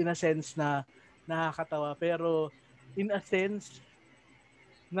weird in a sense na nakakatawa, pero in a sense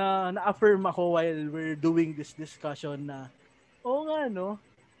na na-affirm ako while we're doing this discussion na nga no,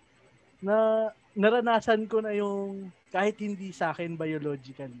 na naranasan ko na yung kahit hindi sa akin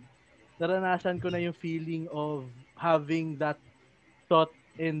biologically, naranasan ko na yung feeling of having that thought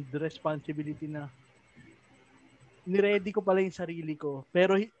and responsibility na ni-ready ko pala yung sarili ko.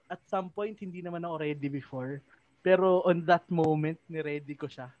 Pero at some point, hindi naman ako ready before. Pero on that moment, ni-ready ko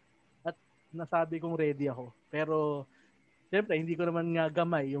siya. At nasabi kong ready ako. Pero siyempre, hindi ko naman nga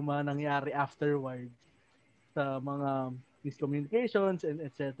gamay yung mga nangyari afterwards sa mga miscommunications and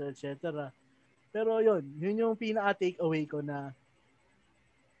etc. Pero yun yung pinaka-take away ko na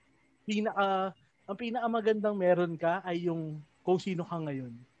ang pinakamagandang meron ka ay yung kung sino ka ngayon.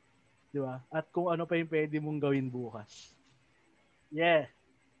 Di ba? At kung ano pa yung pwede mong gawin bukas. Yeah.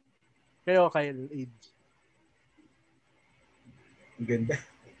 Kayo, Kyle, Age. Ang ganda.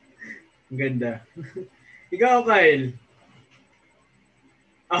 Ang ganda. Ikaw, Kyle.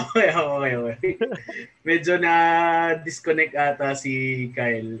 Okay. Medyo na-disconnect ata si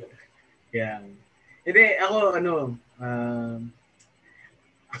Kyle. Yan. Hindi, ako,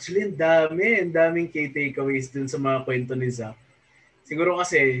 actually, ang daming key takeaways dun sa mga kwento ni Zach. Siguro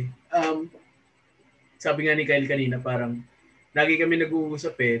kasi, sabi nga ni Kyle kanina, parang, lagi kami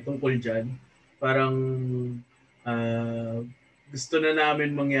nag-uusap tungkol dyan. Parang, gusto na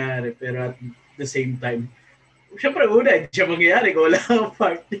namin mangyari, pero at the same time, syempre una, hindi siya mangyayari kung wala kang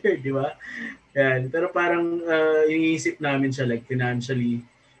partner, di ba? Yan. Pero parang, iniisip namin siya, like, financially.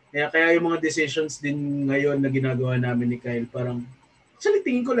 Kaya yung mga decisions din ngayon na ginagawa namin ni Kyle, parang, actually,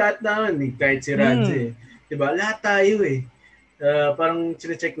 tingin ko lahat naman, kahit si Radz, di ba? Lahat tayo parang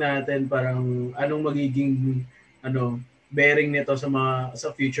chine-check natin, parang, anong magiging, bearing nito sa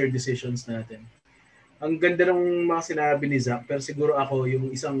future decisions natin. Ang ganda ng mga sinabi ni Zach, pero siguro ako yung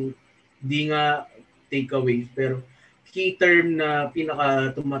isang di nga takeaway, pero key term na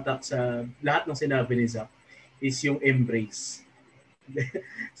pinaka tumatak sa lahat ng sinabi ni Zach is yung embrace.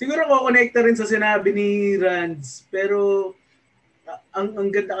 Siguro ko connecta rin sa sinabi ni Rands, pero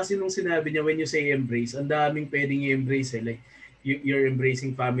ang ganda kasi nung sinabi niya, when you say embrace, ang daming pwedeng i-embrace like you're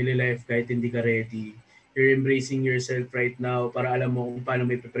embracing family life kahit hindi ka ready. You're embracing yourself right now para alam mo kung paano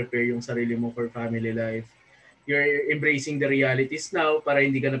may prepare yung sarili mo for family life. You're embracing the realities now para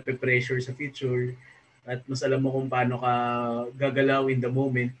hindi ka na-pressure sa future at mas alam mo kung paano ka gagalaw in the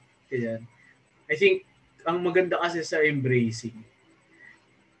moment. Ganyan. I think ang maganda kasi sa embracing,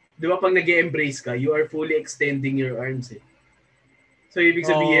 di ba pag nag-embrace ka, you are fully extending your arms eh. So ibig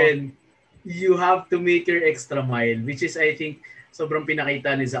sabihin, you have to make your extra mile, which is I think sobrang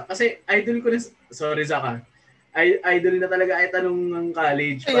pinakita ni Zach. Kasi idol ko na, sorry Zach idol na talaga ay tanong ng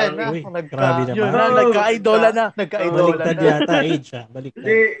college. Ayan Parang, na, grabe Yun naman. na, nagka-idola na. Nagka-idola Baliktad na. yata age Baliktad.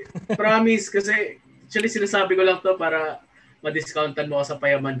 Hindi, promise kasi actually sinasabi ko lang to para ma-discountan mo ako sa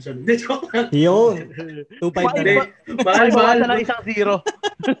Paya Mansion. Hindi, joke lang. Yun. 2.5 na Hindi, lang. mahal. na lang isang zero.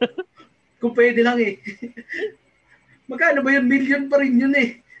 Kung pwede lang eh. Magkano ba yun? Million pa rin yun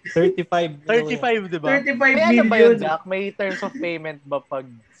eh. 35. 35, di ba? 35 May ano million. ba yun, Jack? May terms of payment ba pag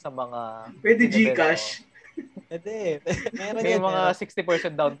sa mga... Pwede Gcash. Pwede. Meron May yan. mga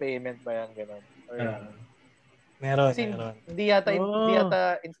Meron. 60% down payment ba yan? Ganun? Or, Meron. kasi Meron. hindi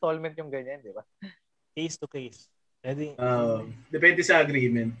yata installment yung ganyan, di ba? Case to case. Pwede. Depende sa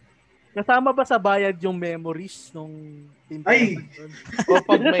agreement. Kasama ba sa bayad yung memories nung team? Ay! O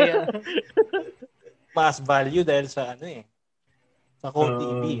pag may... Mas value dahil sa sa Code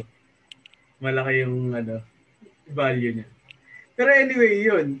TV. Malaki yung value niya. Pero anyway,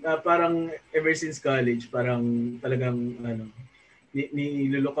 yun. Parang ever since college, parang talagang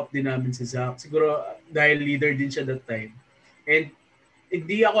nilook up din namin si Zach. Siguro dahil leader din siya that time. And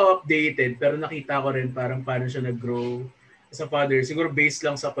hindi ako updated, pero nakita ko rin parang paano siya nag-grow as a father. Siguro based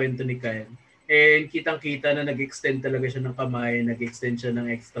lang sa kwento ni Kyle. And kitang-kita na nag-extend talaga siya ng kamay, nag-extend siya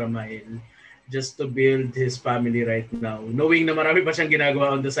ng extra mile just to build his family right now. Knowing na marami pa siyang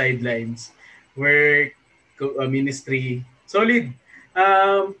ginagawa on the sidelines. Work, ministry. Solid.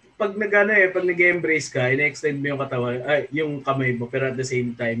 Pag nag-embrace ka, ina-extend mo yung katawan, yung kamay mo, pero at the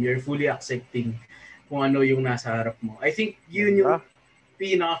same time, you're fully accepting kung ano yung nasa harap mo. I think yun yung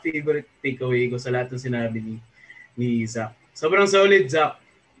pinaka-favorite takeaway ko sa lahat ng sinabi ni Zach. Sobrang solid, Zach.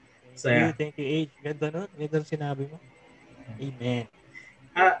 Saya. Thank you, Age. Ganda nun. Ganda ng sinabi mo. Amen.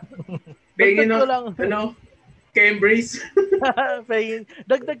 Pengin ka-embrace.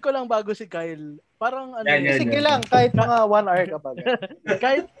 Dagdag ko lang bago si Kyle. Parang Sige lang, kahit mga 1 hour ka pa.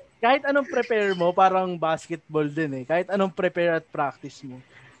 kahit anong prepare mo, parang basketball din eh. Kahit anong prepare at practice mo,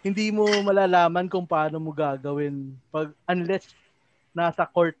 hindi mo malalaman kung paano mo gagawin unless nasa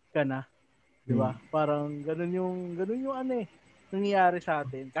court ka na. Di ba? Parang ganun yung nangyayari sa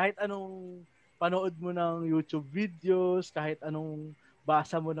atin. Kahit anong panood mo ng YouTube videos, kahit anong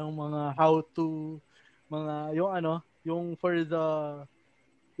basa mo ng mga how to, mga yung for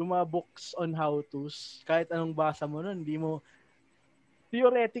yung mga books on how to's, kahit anong basa mo nun, hindi mo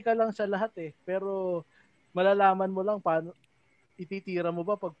theoretical lang sa lahat eh. Pero malalaman mo lang paano ititira mo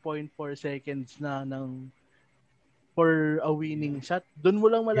ba pag 0.4 seconds na for a winning shot. Doon mo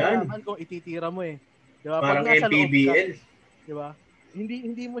lang malalaman kung ititira mo eh. Diba? Parang pag nasa MPBL. Di ba?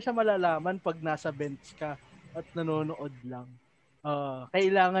 Hindi mo siya malalaman pag nasa bench ka at nanonood lang.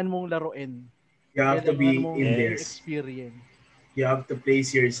 Kailangan mong laruin. You have to be in there. Experience. You have to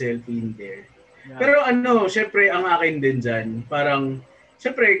place yourself in there. Yeah. Pero syempre ang akin din dyan, parang,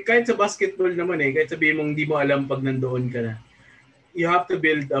 syempre kahit sa basketball naman kahit sabihin mong hindi mo alam pag nandoon ka na, you have to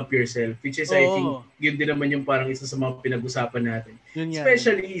build up yourself, which is I think, yun din naman yung parang isa sa mga pinag-usapan natin.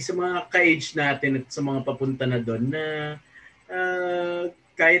 Especially sa mga ka-age natin at sa mga papunta na doon na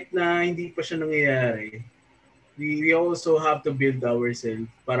kahit na hindi pa siya nangyayari, we also have to build ourselves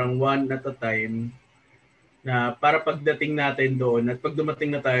parang one at a time na para pagdating natin doon at pag dumating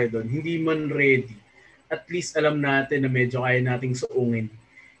na tayo doon, hindi man ready, at least alam natin na medyo kaya nating suungin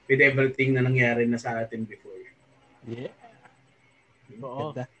with everything na nangyari na sa atin before. Yeah.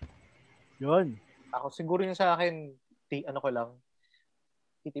 Oo. Yun. Ako siguro yung sa akin,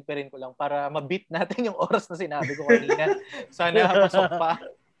 titipirin ko lang para ma-beat natin yung oras na sinabi ko kanina. Sana pasok pa.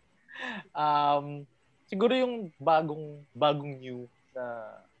 Siguro yung bagong new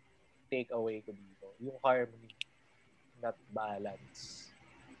na takeaway ko dito, yung harmony, not balance.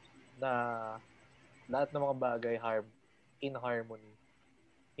 Na lahat ng mga bagay in harmony.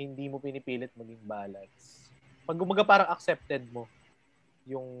 Hindi mo pinipilit maging balance. Pag umaga parang accepted mo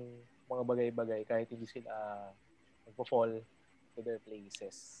yung mga bagay-bagay kahit hindi sila magpo-fall to their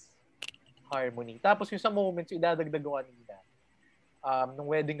places. Harmony. Tapos yung sa moments, yung idadagdag ko kanina, nung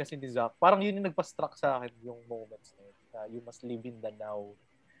wedding kasi ni Zach, parang yun yung nagpa-struck sa akin yung moments na yun. You must live in the now.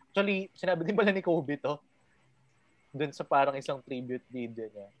 Actually, sinabi din pala ni Kobe to. Dun sa parang isang tribute video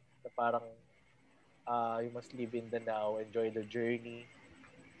niya. Na parang, you must live in the now, enjoy the journey.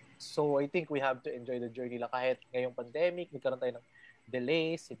 So I think we have to enjoy the journey lang kahit ngayong pandemic, nagkaroon tayo ng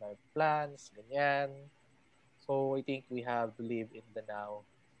delays in our plans, ganyan. So I think we have to live in the now.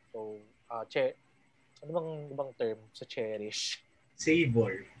 So, ano bang term sa cherish?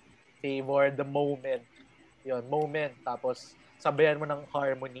 Savor. Savor the moment. Yun, moment. Tapos, sabayan mo ng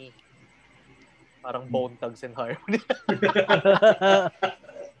harmony. Parang Bone Thugs and Harmony.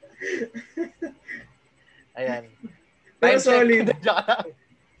 Ayan. Pero Time check. solid.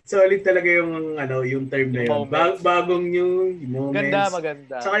 Solid talaga yung term na yun. Bagong new moments.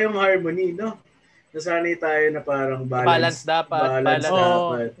 Maganda. Saka yung harmony, no? Nasanay tayo na parang balance dapat. Balance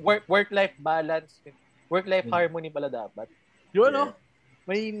dapat. Work-life balance. Work-life harmony pala dapat. Yun, no?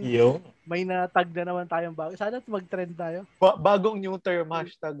 May natag na naman tayong bago. Sana mag-trend tayo. Bagong new term,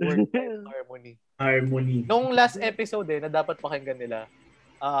 hashtag work-life harmony. Harmony. Nung last episode na dapat pakinggan nila,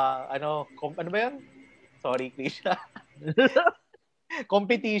 ano ba yan? Sorry, Krisha.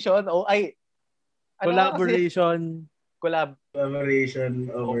 Competition collaboration. Collaboration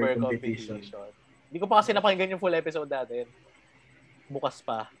over competition. Hindi ko pa kasi napakinggan yung full episode natin. Bukas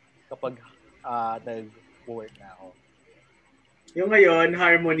pa kapag nag-work na ako. Yung ngayon,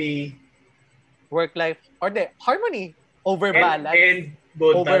 harmony. Work-life. Harmony over balance. And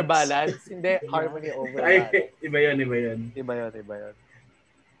over balance. Hindi, harmony over balance. Iba yun.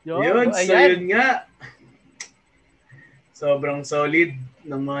 Yun. So yun nga. Sobrang solid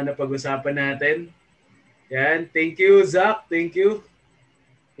ng mga napag-usapan natin. Yan. Thank you, Zach. Thank you.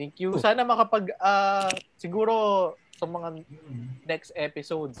 Sana siguro sa mga next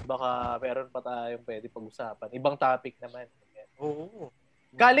episodes, baka meron pa tayong pwede pag-usapan. Ibang topic naman. Oo.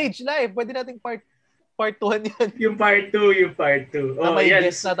 College life. Pwede nating part 1 yan. Yung part 2. Na may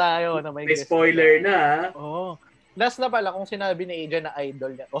guest na tayo. May spoiler na. Oo. Last na pala, kung sinabi ni AJ na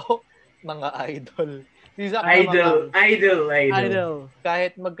idol niya. Mga idol. Idol.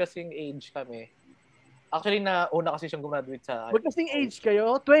 Kahit magkasing age kami. Actually, una kasi siyang gumraduate sa... Magkasing age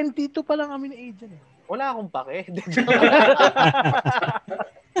kayo? 22 pa lang kami na age. Wala akong pake. Hindi.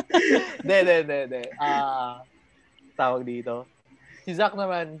 Tawag dito. Si Zach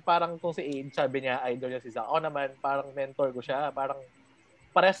naman, parang kung si age, sabi niya, idol niya si Zach. Ako naman, parang mentor ko siya. Parang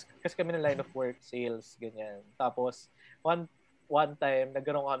pares kasi kami ng line of work, sales, ganyan. Tapos, one time,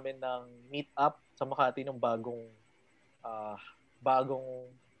 nagkaroon kami ng meet-up sa Makati ng bagong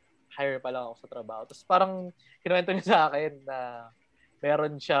hire pa lang ako sa trabaho. Tapos parang kinuwento niya sa akin na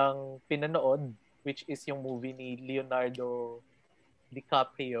meron siyang pinanood, which is yung movie ni Leonardo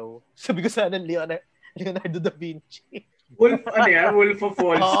DiCaprio. Sabi ko sana Leonardo da Vinci. Wolf of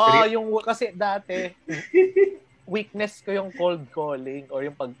Wall Street. Yung kasi dati weakness ko yung cold calling or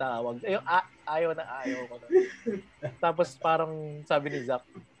yung pagtawag. Ayaw ko na. Tapos parang sabi ni Zach,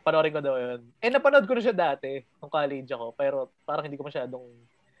 panoorin ko daw yun. Napanood ko na siya dati nung college ako, pero parang hindi ko masyadong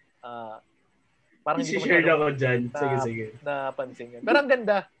share ako dyan. Sige. Napansin yun. Pero ang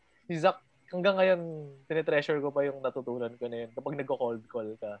ganda. Si Zach, hanggang ngayon, tinitreasure ko pa yung natutunan ko na yun. Kapag nagko-cold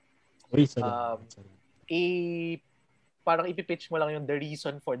call ka. Uy, parang ipipitch mo lang yung the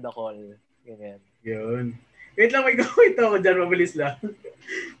reason for the call. Ganyan. Yun. Wait lang, may kwento ako dyan. Mabilis lang.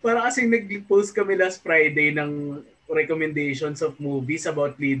 Parang kasing nag-post kami last Friday ng recommendations of movies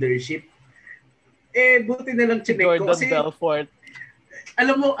about leadership. Buti na lang chinek ko. Kasi Belfort.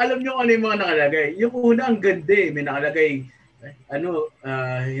 Alam nyo ano yung mga nakalagay. Yung una, ang ganda eh. May nakalagay,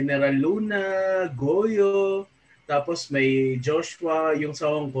 General Luna, Goyo, tapos may Joshua, yung sa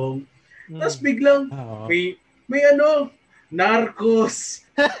Hong Kong. Tapos biglang, may Narcos.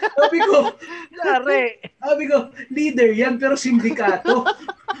 Sabi ko, leader yan, pero sindikato.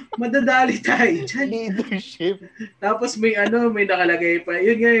 Madadali tayo dyan. Leadership. Tapos may nakalagay pa.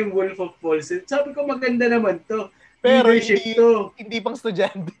 Yun nga yung Wolf of Wall Street. Sabi ko, maganda naman to. Pero hindi pang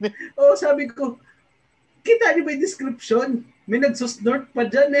estudyante. Sabi ko, kita niyo ba yung description? May nagsusnort pa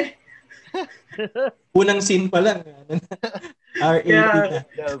dyan eh. Unang scene pa lang. Kaya,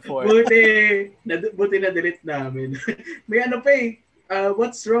 buti na delete namin. May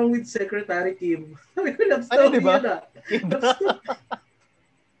what's wrong with Secretary Kim? Sabi ko, love story diba? Yan ah.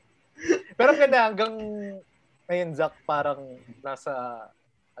 Pero ganda, hanggang ngayon, Zach, parang nasa,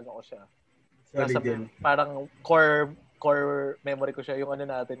 ko siya. Parang core memory ko siya, yung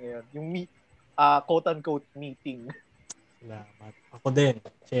natin ngayon. Yung quote-unquote meeting. Salamat. Ako din.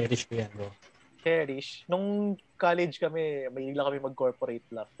 Cherish ko yan, bro. Cherish. Nung college kami, may lang kami mag-corporate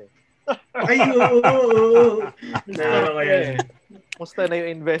laugh eh. Ay, oo. Nalala ko yan. Musta na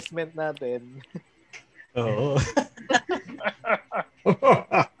yung investment natin? Oo.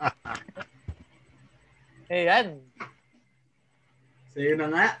 Yan. So, yun na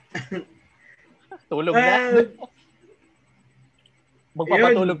nga. Tulog na.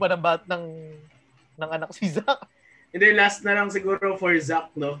 Magpapatulog pa ng anak si Zach. Hindi, last na lang siguro for Zach,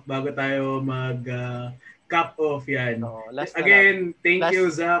 no? Bago tayo cap off yan. No, last Again, thank you,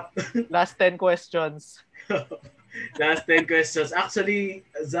 Zach. Last 10 questions. Last 10 questions. Actually,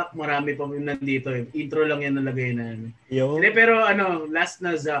 Zach, marami pa nandito. Intro lang yan nalagay na. Yo. Hindi, pero last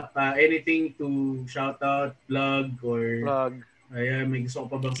na, Zach, anything to shout out, plug, or... Plug. Ayan, may gusto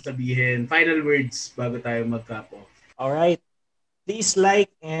ko pa bang sabihin? Final words bago tayo mag-cap off. Alright. Please like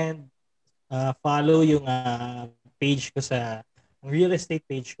and follow yung page ko sa real estate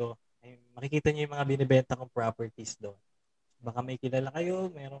page ko. Makikita niyo yung mga binibenta kong properties doon. Baka may kilala kayo,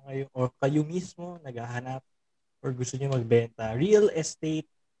 meron kayo, or kayo mismo naghahanap or gusto niyo magbenta. Real Estate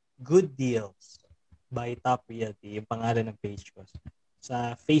Good Deals by Top Realty, yung pangalan ng page ko.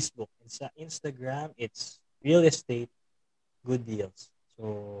 Sa Facebook and sa Instagram, it's Real Estate Good Deals.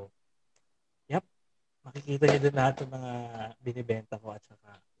 So, yep. Makikita niyo doon lahat ng mga binibenta ko at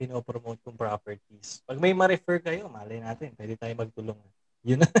saka pinopromote kong properties. Pag may ma-refer kayo, malay natin, pwede tayo magtulong.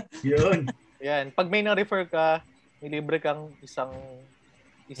 Yun na. Yun. Yan. Pag may na-refer ka, may libre kang isang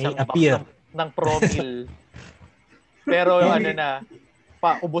box appear. ng promil. Pero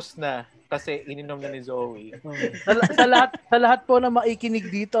paubos na kasi ininom na ni Zoe. sa lahat po na maikinig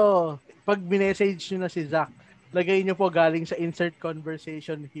dito, pag minessage nyo na si Zach, lagay nyo po galing sa insert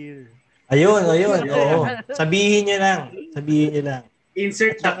conversation here. Ayun. Oo. Sabihin niyo lang.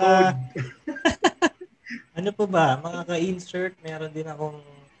 Insert the code. Ano pa ba? Mga ka-insert, meron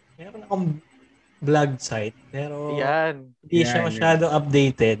akong blog site. Pero hindi siya masyado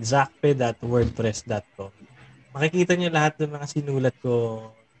updated. Zachpe.wordpress.com. Makikita niyo lahat ng mga sinulat ko.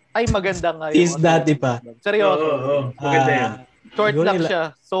 Ay, maganda nga Since dati pa. Seryoso. Oo. Maganda yan. Short lang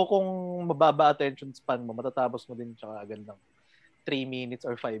siya. So, kung mababa attention span mo, matatapos mo din siya agad ng 3 minutes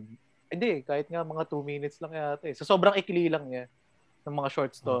or 5. Hindi, kahit nga mga 2 minutes lang yata eh. So, sobrang ikli lang niya ng mga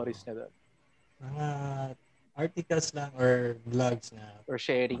short stories niya doon. Mga articles lang or blogs na or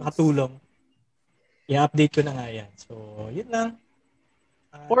sharing. Makatulong. I-update ko na nga yan. So, yun lang.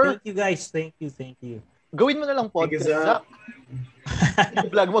 Thank you guys. Thank you. Gawin mo na lang podcast, Zach.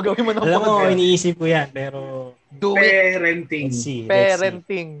 Vlog mo, gawin mo na podcast. Alam mo, podcast. iniisip ko yan, pero... Do it. Parenting.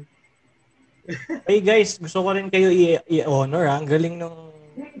 Parenting. Hey guys, gusto ko rin kayo i-honor ha. Ang galing nung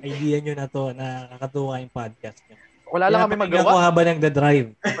idea nyo na to na nakakatuwa yung podcast nyo. Wala lang kami magawa. Ako habang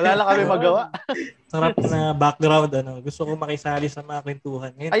nagda-drive. Wala lang kami magawa. Sarap na background. Gusto ko makisali sa mga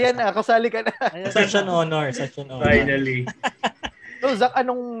kwentuhan. Ngayon, ayan na, kasali ka na. Such an honor. Finally. So, Zach,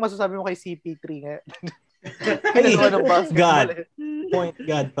 anong masasabi mo kay CP3 ngayon? Ay, God. Point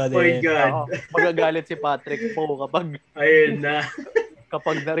God pa din. Point God. Magagalit si Patrick po ayun na.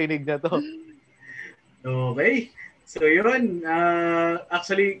 Kapag narinig na to. Okay. So, yun.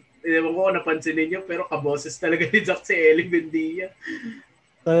 Actually, ewan ko kung napansin ninyo, pero kaboses talaga ni Zach si Ellie Bendia.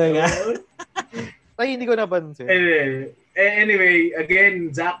 Talaga? Ay, hindi ko napansin. Anyway,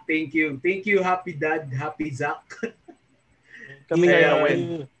 again, Zach, thank you. Thank you, happy dad, happy Zach.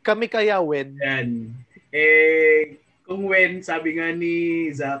 Kami kaya win. Yan. Kung when, sabi nga ni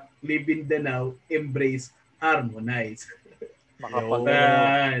Zach, live in Danau, embrace, harmonize.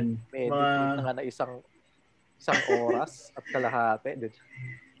 Makapag-meditate na nga na isang oras at kalahati.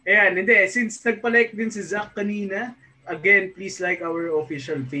 Ayan, hindi. Since nagpa-like din si Zach kanina, again, please like our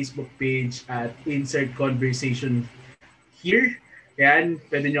official Facebook page at Insert Conversation here. Ayan,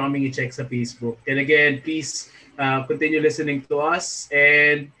 pwede nyo kaming i-check sa Facebook. And again, please continue listening to us.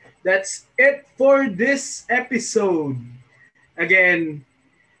 And that's it for this episode. Again,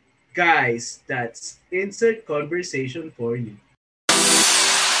 guys, that's Insert Conversation for you.